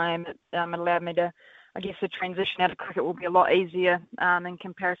position I am, it allowed me to, I guess, the transition out of cricket will be a lot easier in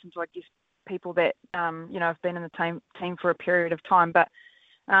comparison to, I guess, people that, have been in the team for a period of time. But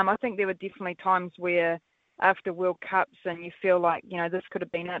I think there were definitely times where after World Cups and you feel like, this could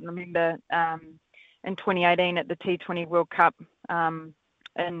have been it. And I remember in 2018 at the T20 World Cup,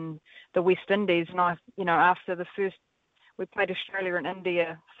 in the West Indies, and after the first, we played Australia and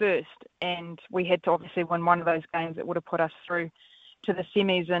India first, and we had to obviously win one of those games that would have put us through to the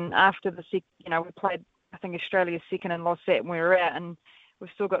semis. And after we played, I think, Australia second and lost that, and we were out, and we've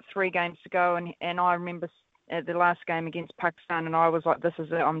still got 3 games to go. And I remember at the last game against Pakistan, and I was like, this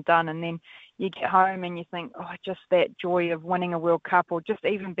is it, I'm done. And then you get home and you think, just that joy of winning a World Cup, or just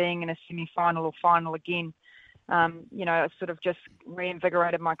even being in a semi-final or final again. It sort of just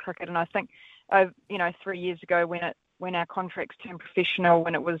reinvigorated my cricket. And I think, 3 years ago when our contracts turned professional,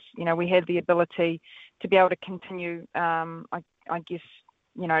 when it was, we had the ability to be able to continue, I guess,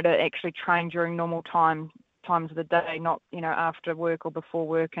 to actually train during normal times of the day, not, after work or before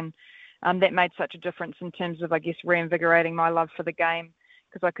work. And that made such a difference in terms of, I guess, reinvigorating my love for the game,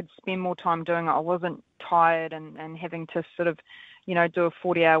 because I could spend more time doing it. I wasn't tired and having to sort of, do a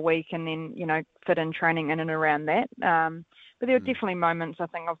 40-hour week and then, fit in training in and around that. But there were definitely moments, I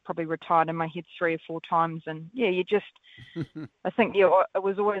think I've probably retired in my head 3 or 4 times. And yeah, you just, I think, it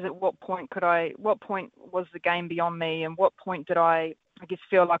was always at what point was the game beyond me, and what point did I guess,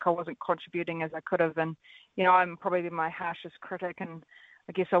 feel like I wasn't contributing as I could have. And, I'm probably my harshest critic, and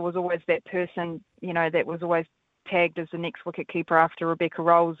I guess I was always that person, that was always tagged as the next wicketkeeper after Rebecca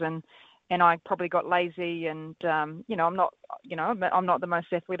Rolls, and I probably got lazy, and I'm not the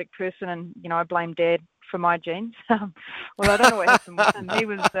most athletic person, and I blame Dad for my genes. Well, I don't know what happened with him.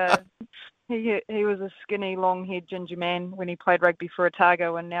 He was a skinny, long-haired ginger man when he played rugby for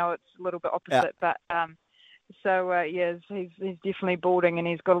Otago, and now it's a little bit opposite. Yeah. But he's definitely balding, and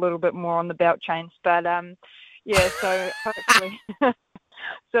he's got a little bit more on the belt chains. But so hopefully,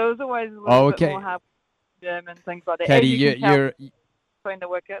 so it was always a little bit more hard gym and things like that. Katie, you're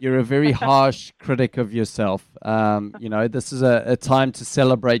a very harsh critic of yourself. This is a time to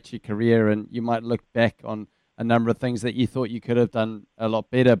celebrate your career, and you might look back on a number of things that you thought you could have done a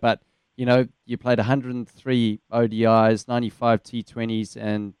lot better. But, you played 103 ODIs, 95 T20s,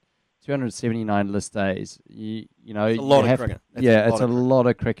 and 279 list days. It's a lot of cricket. It's a lot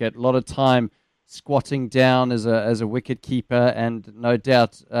of cricket. A lot of time squatting down as a wicket keeper, and no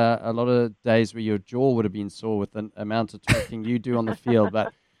doubt a lot of days where your jaw would have been sore with the amount of talking you do on the field.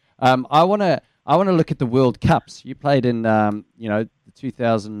 But I want to look at the World Cups. You played in the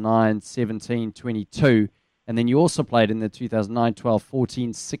 2009, 17, 22, and then you also played in the 2009, 12,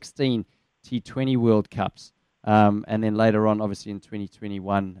 14, 16 T20 World Cups. And then later on, obviously in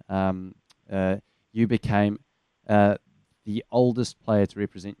 2021, you became the oldest player to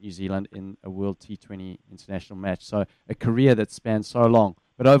represent New Zealand in a World T20 international match. So a career that spanned so long.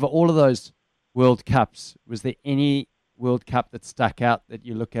 But over all of those World Cups, was there any World Cup that stuck out that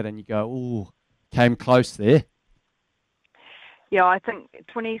you look at and you go, ooh, came close there? Yeah, I think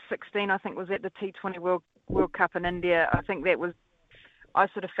 2016, was at the T20 World Cup in India. I think I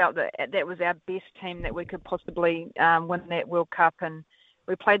sort of felt that was our best team that we could possibly win that World Cup. And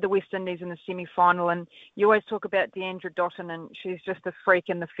we played the West Indies in the semi-final, and you always talk about Deandra Dottin, and she's just a freak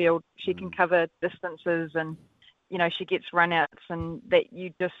in the field. She can cover distances, and she gets run-outs, and that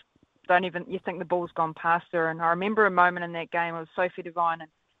you just you think the ball's gone past her. And I remember a moment in that game. It was Sophie Devine and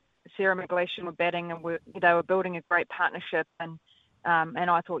Sarah McGleisham were batting, and they were building a great partnership. And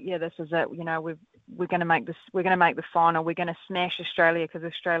I thought, yeah, this is it. You know, we're going to make this. We're going to make the final. We're going to smash Australia, because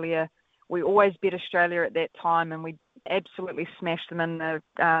Australia. We always beat Australia at that time, and we absolutely smashed them in the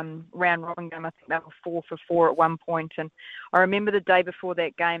round robin game. I think they were 4-for-4 at one point. And I remember the day before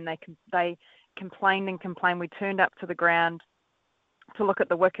that game, they complained and complained. We turned up to the ground to look at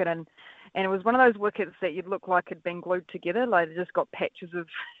the wicket, and it was one of those wickets that you'd look like had been glued together. Like, it just got patches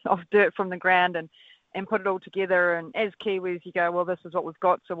of dirt from the ground and put it all together. And as Kiwis, you go, well, this is what we've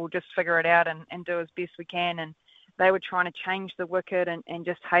got, so we'll just figure it out and do as best we can. And they were trying to change the wicket and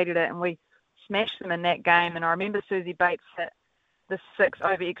just hated it, and we smashed them in that game. And I remember Susie Bates hit the 6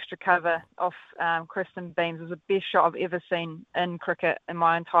 over extra cover off Kristen Beams. It was the best shot I've ever seen in cricket in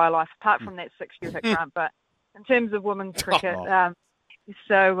my entire life, apart from that 6 you hit, Grant. But in terms of women's cricket,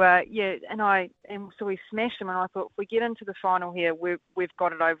 so we smashed them. And I thought, if we get into the final here, we've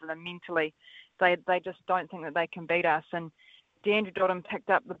got it over them mentally. They just don't think that they can beat us. And Deandra Dotton picked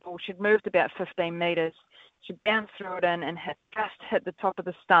up the ball. She'd moved about 15 metres. She bounced through it in and just hit the top of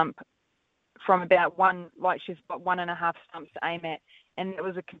the stump from about she's got 1.5 stumps to aim at. And it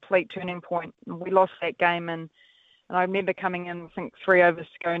was a complete turning point. We lost that game, and I remember coming in, I think 3 overs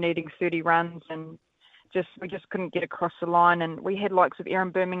to go, needing 30 runs, and we just couldn't get across the line. And we had likes of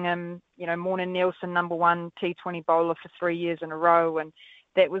Erin Birmingham, you know, Morna Nielsen, number 1 T20 bowler for 3 years in a row, and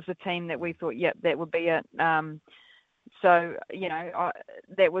that was the team that we thought, yep, that would be it. So, you know,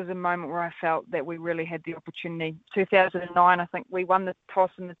 that was a moment where I felt that we really had the opportunity. 2009, I think we won the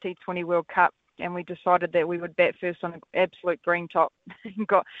toss in the T20 World Cup, and we decided that we would bat first on an absolute green top and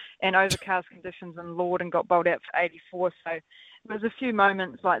got in overcast conditions in Lord and got bowled out for 84. So there was a few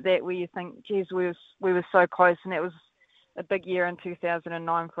moments like that where you think, geez, we were so close, and it was a big year in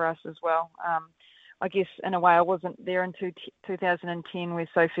 2009 for us as well. I guess in a way I wasn't there in 2010 where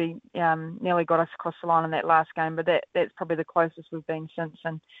Sophie nearly got us across the line in that last game, but that's probably the closest we've been since.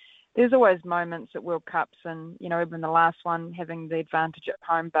 And there's always moments at World Cups, and, you know, even the last one having the advantage at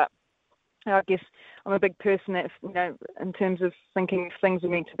home. But I guess I'm a big person that, you know, in terms of thinking if things are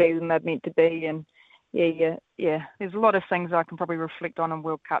meant to be, then they're meant to be. And yeah. There's a lot of things I can probably reflect on in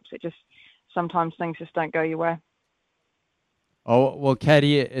World Cups. It just, sometimes things just don't go your way. Oh, well,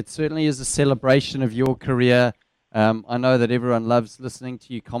 Katie, it certainly is a celebration of your career. I know that everyone loves listening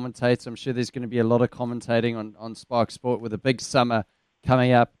to you commentate. I'm sure there's going to be a lot of commentating on Spark Sport with a big summer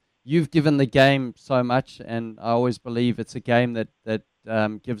coming up. You've given the game so much, and I always believe it's a game that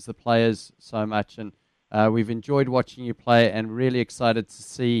gives the players so much. And we've enjoyed watching you play, and really excited to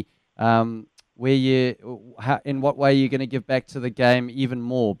see in what way you're going to give back to the game even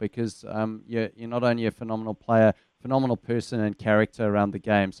more, because you're not only a phenomenal player, phenomenal person and character around the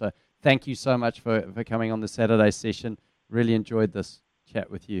game. So thank you so much for coming on the Saturday session. Really enjoyed this chat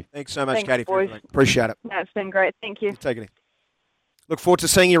with you. Thanks so much, Thanks, Katie. boys. Appreciate it. No, it's been great. Thank you. Take it in. Look forward to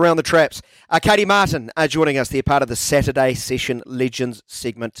seeing you around the traps. Katie Martin joining us. They're part of the Saturday Session Legends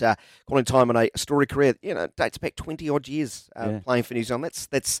segment. Calling time on a storied career. You know, dates back 20-odd years playing for New Zealand.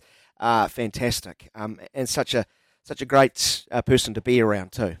 That's fantastic. And such a great person to be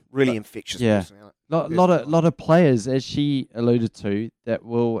around too. Really infectious person. Lot of players, as she alluded to, that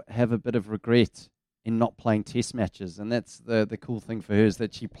will have a bit of regret in not playing test matches, and that's the cool thing for her, is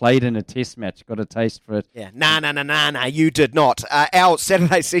that she played in a test match, got a taste for it. Yeah, no, you did not. Our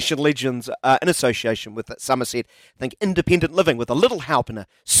Saturday Session Legends, in association with Somerset, think independent living with a little help in a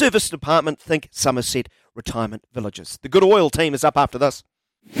service department, think Somerset Retirement Villages. The Good Oil team is up after this.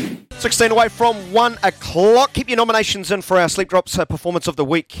 16 away from 1 o'clock. Keep your nominations in for our Sleep Drops Performance of the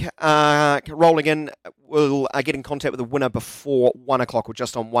Week. Rolling in, we'll get in contact with the winner before 1 o'clock or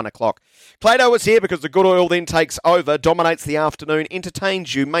just on 1 o'clock. Clado is here because the Good Oil then takes over, dominates the afternoon,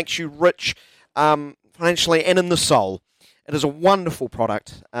 entertains you, makes you rich financially and in the soul. It is a wonderful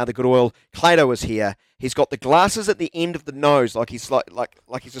product, the Good Oil. Clado is here. He's got the glasses at the end of the nose, like he's like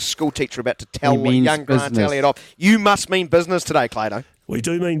he's a school teacher about to tell young Grant Elliott off. You must mean business today, Clado. We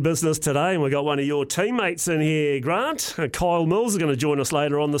do mean business today, and we've got one of your teammates in here, Grant. Kyle Mills is going to join us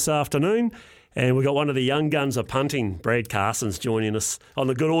later on this afternoon. And we've got one of the young guns of punting, Brad Carson's joining us on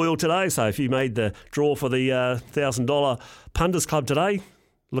the Good Oil today. So if you made the draw for the $1,000 Punters Club today,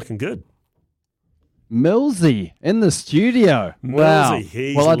 looking good. Millsy in the studio.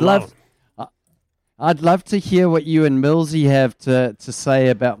 Millsy, wow. I'd love to hear what you and Millsy have to say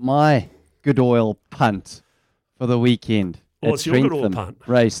about my Good Oil punt for the weekend. What's your Good Oil punt?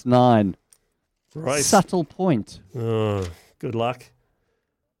 Race 9. Race. Subtle point. Oh, good luck.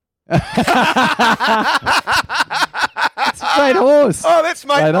 It's great horse. Oh, that's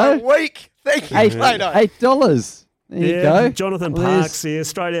made my Righto. week. Thank you, Clado. $8. There you go. Jonathan Well, there's- Parks here,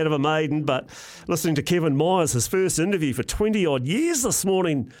 straight out of a maiden, but listening to Kevin Myers, his first interview for 20-odd years this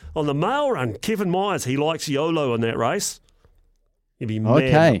morning on the mail run. Kevin Myers, he likes YOLO in that race. He'd be mad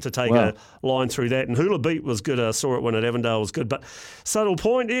Okay, not to take well. a line through that. And Hula Beat was good. I saw it when at Avondale was good. But Subtle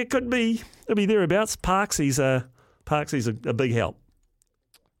Point, yeah, it'll be thereabouts. Parksy's a big help.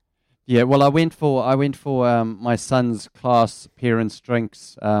 Yeah, well, I went for my son's class parents'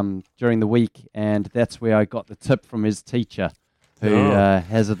 drinks during the week, and that's where I got the tip from his teacher, who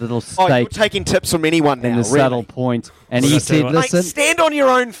has a little Oh, you're stake taking tips from anyone now, in the really. Saddle Point, and Well, he that's how said, I- "Listen, Mate, stand on your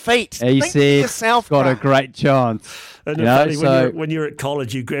own feet. he Think for said, yourself, got a Grant. great chance." And You it's know, funny, so- when you're at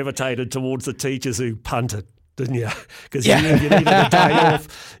college, you gravitated towards the teachers who punted, didn't you? Because Yeah. you needed a day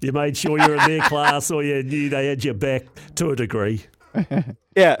off. You made sure you were in their class, or you knew they had your back to a degree.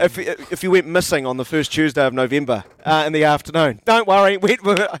 Yeah, if you went missing on the first Tuesday of November in the afternoon, don't worry,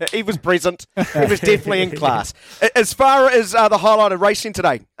 he was present. He was definitely in class. As far as the highlighted racing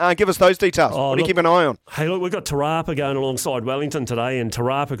today, give us those details. What do you keep an eye on? Hey, look, we've got Tarapa going alongside Wellington today, and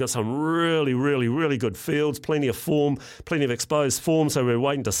Tarapa got some really, really, really good fields, plenty of form, plenty of exposed form, so we're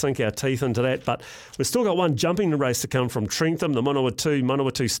waiting to sink our teeth into that. But we've still got one jumping race to come from Trentham, the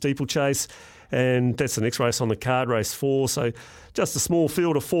Manawatu steeplechase, and that's the next race on the card, race 4. So just a small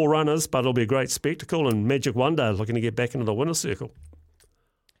field of 4 runners, but it'll be a great spectacle, and Magic Wonder looking to get back into the winner's circle.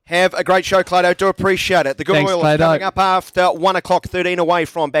 Have a great show, Clado. Do appreciate it. The Good Thanks, Oil is Clado. coming up after 1 o'clock, 13 away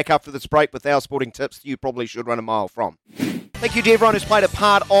from back after this break with our sporting tips you probably should run a mile from. Thank you to everyone who's played a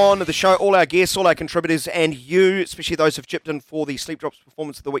part on the show, all our guests, all our contributors, and you, especially those who've chipped in for the Sleep Drops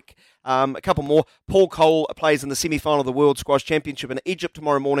Performance of the Week. A couple more. Paul Cole plays in the semi-final of the World Squash Championship in Egypt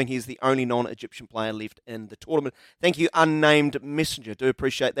tomorrow morning. He's the only non-Egyptian player left in the tournament. Thank you, unnamed messenger. Do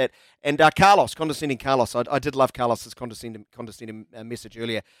appreciate that. And Carlos, condescending Carlos. I did love Carlos's condescending message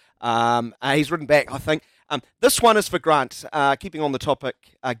earlier. He's written back, I think. This one is for Grant. Keeping on the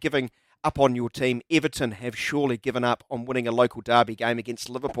topic, giving up on your team. Everton have surely given up on winning a local derby game against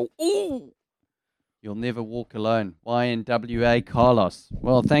Liverpool. Ooh! You'll never walk alone. YNWA Carlos.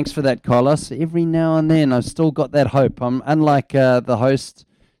 Well, thanks for that, Carlos. Every now and then, I've still got that hope. I'm unlike the host,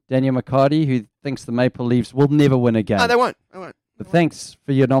 Daniel McCarty, who thinks the Maple Leafs will never win a game. No, they won't. But thanks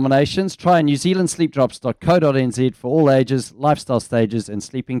for your nominations. Try NewZealandSleepDrops.co.nz for all ages, lifestyle stages, and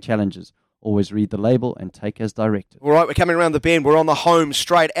sleeping challenges. Always read the label and take as directed. All right, we're coming around the bend. We're on the home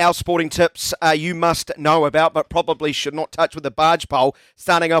straight. Our sporting tips you must know about, but probably should not touch with the barge pole.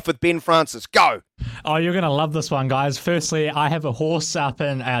 Starting off with Ben Francis. Go! Oh, you're going to love this one, guys. Firstly, I have a horse up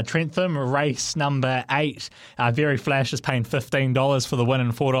in Trentham, race number 8. Very Flash is paying $15 for the win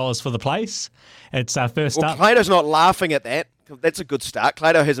and $4 for the place. It's first up. Clado's not laughing at that. That's a good start.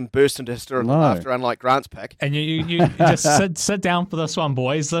 Clado hasn't burst into hysterical laughter, unlike Grant's pick. And you just sit down for this one,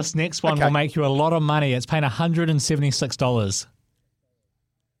 boys. This next one will make you a lot of money. It's paying $176.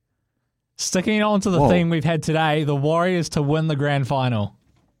 Sticking on to the theme we've had today, the Warriors to win the grand final.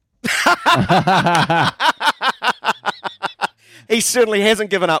 He certainly hasn't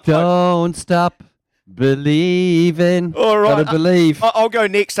given up. Don't stop believing. All right. Gotta believe. I'll go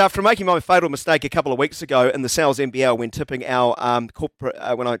next. After making my fatal mistake a couple of weeks ago in the Sal's NBL when tipping our corporate,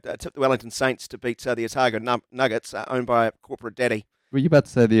 when I tipped the Wellington Saints to beat the Otago Nuggets, owned by a corporate daddy. Were you about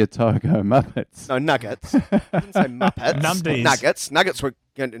to say the Otago Muppets? No, Nuggets. I didn't say Muppets. Numbies. Nuggets were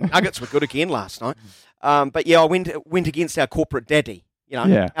good again last night. But yeah, I went against our corporate daddy. You know,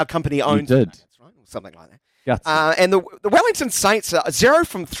 Yeah, our company you owns did. Nuggets, right? Or something like that. Gutsy. And the Wellington Saints are 0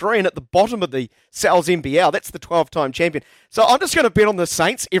 from 3 and at the bottom of the Sal's NBL. That's the 12-time champion. So I'm just going to bet on the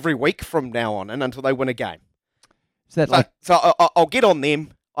Saints every week from now on and until they win a game. Is that So I'll get on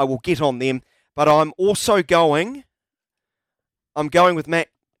them. I will get on them. But I'm also going with Max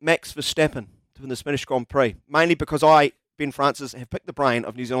Verstappen to win the Spanish Grand Prix, mainly because I, Ben Francis, have picked the brain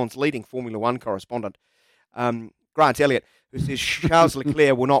of New Zealand's leading Formula One correspondent, Grant Elliott, who says Charles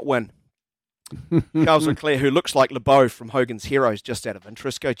Leclerc will not win. Charles Leclerc, who looks like LeBeau from Hogan's Heroes, just out of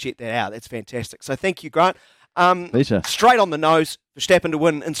interest. Go check that out. That's fantastic. So thank you, Grant. Pleasure. Straight on the nose, Verstappen to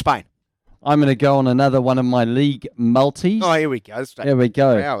win in Spain. I'm going to go on another one of my league multis. Oh, here we go. Here we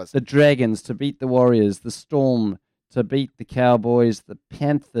go. 3 hours. The Dragons to beat the Warriors, the Storm to beat the Cowboys, the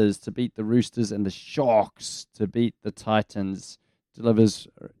Panthers to beat the Roosters, and the Sharks to beat the Titans. Delivers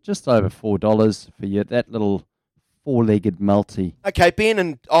just over $4 for you. That little 4-legged multi. Okay, Ben,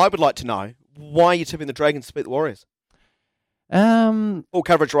 and I would like to know, why are you tipping the Dragons to beat the Warriors? Full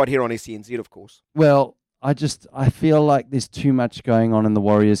coverage right here on SCNZ, of course. Well, I feel like there's too much going on in the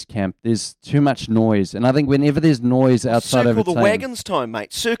Warriors camp. There's too much noise. And I think whenever there's noise outside of a Circle the team, wagons time,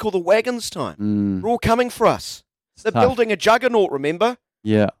 mate. Circle the wagons time. Mm. We're all coming for us. They're tough. building a juggernaut, remember?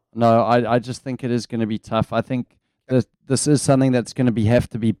 Yeah, no, I just think it is going to be tough. I think this is something that's going to have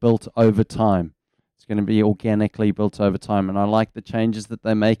to be built over time. It's going to be organically built over time, and I like the changes that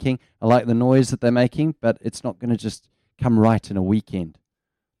they're making. I like the noise that they're making, but it's not going to just come right in a weekend.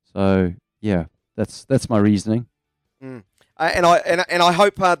 So yeah, that's my reasoning. And I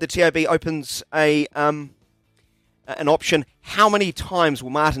hope the TAB opens an option. How many times will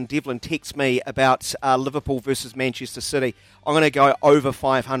Martin Devlin text me about Liverpool versus Manchester City? I'm going to go over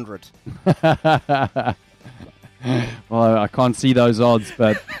 500. Well, I can't see those odds,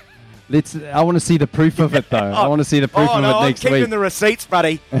 but I want to see the proof of it, though. I want to see the proof of it next week. I'm keeping the receipts,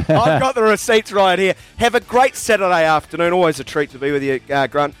 buddy. I've got the receipts right here. Have a great Saturday afternoon. Always a treat to be with you,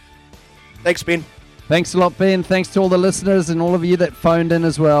 Grant. Thanks, Ben. Thanks a lot, Ben. Thanks to all the listeners and all of you that phoned in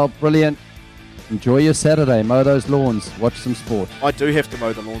as well. Brilliant. Enjoy your Saturday. Mow those lawns. Watch some sport. I do have to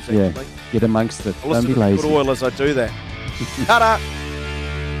mow the lawns, actually. Yeah, get amongst it. I'll Don't be listen to lazy. Good Oil as I do that. Ta-da!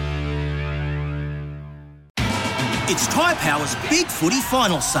 It's Tyre Power's Big Footy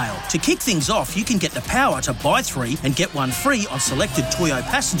Final Sale. To kick things off, you can get the power to buy 3 and get 1 free on selected Toyo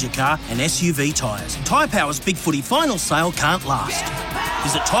passenger car and SUV tyres. Tyre Power's Big Footy Final Sale can't last.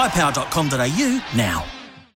 Visit tyrepower.com.au now.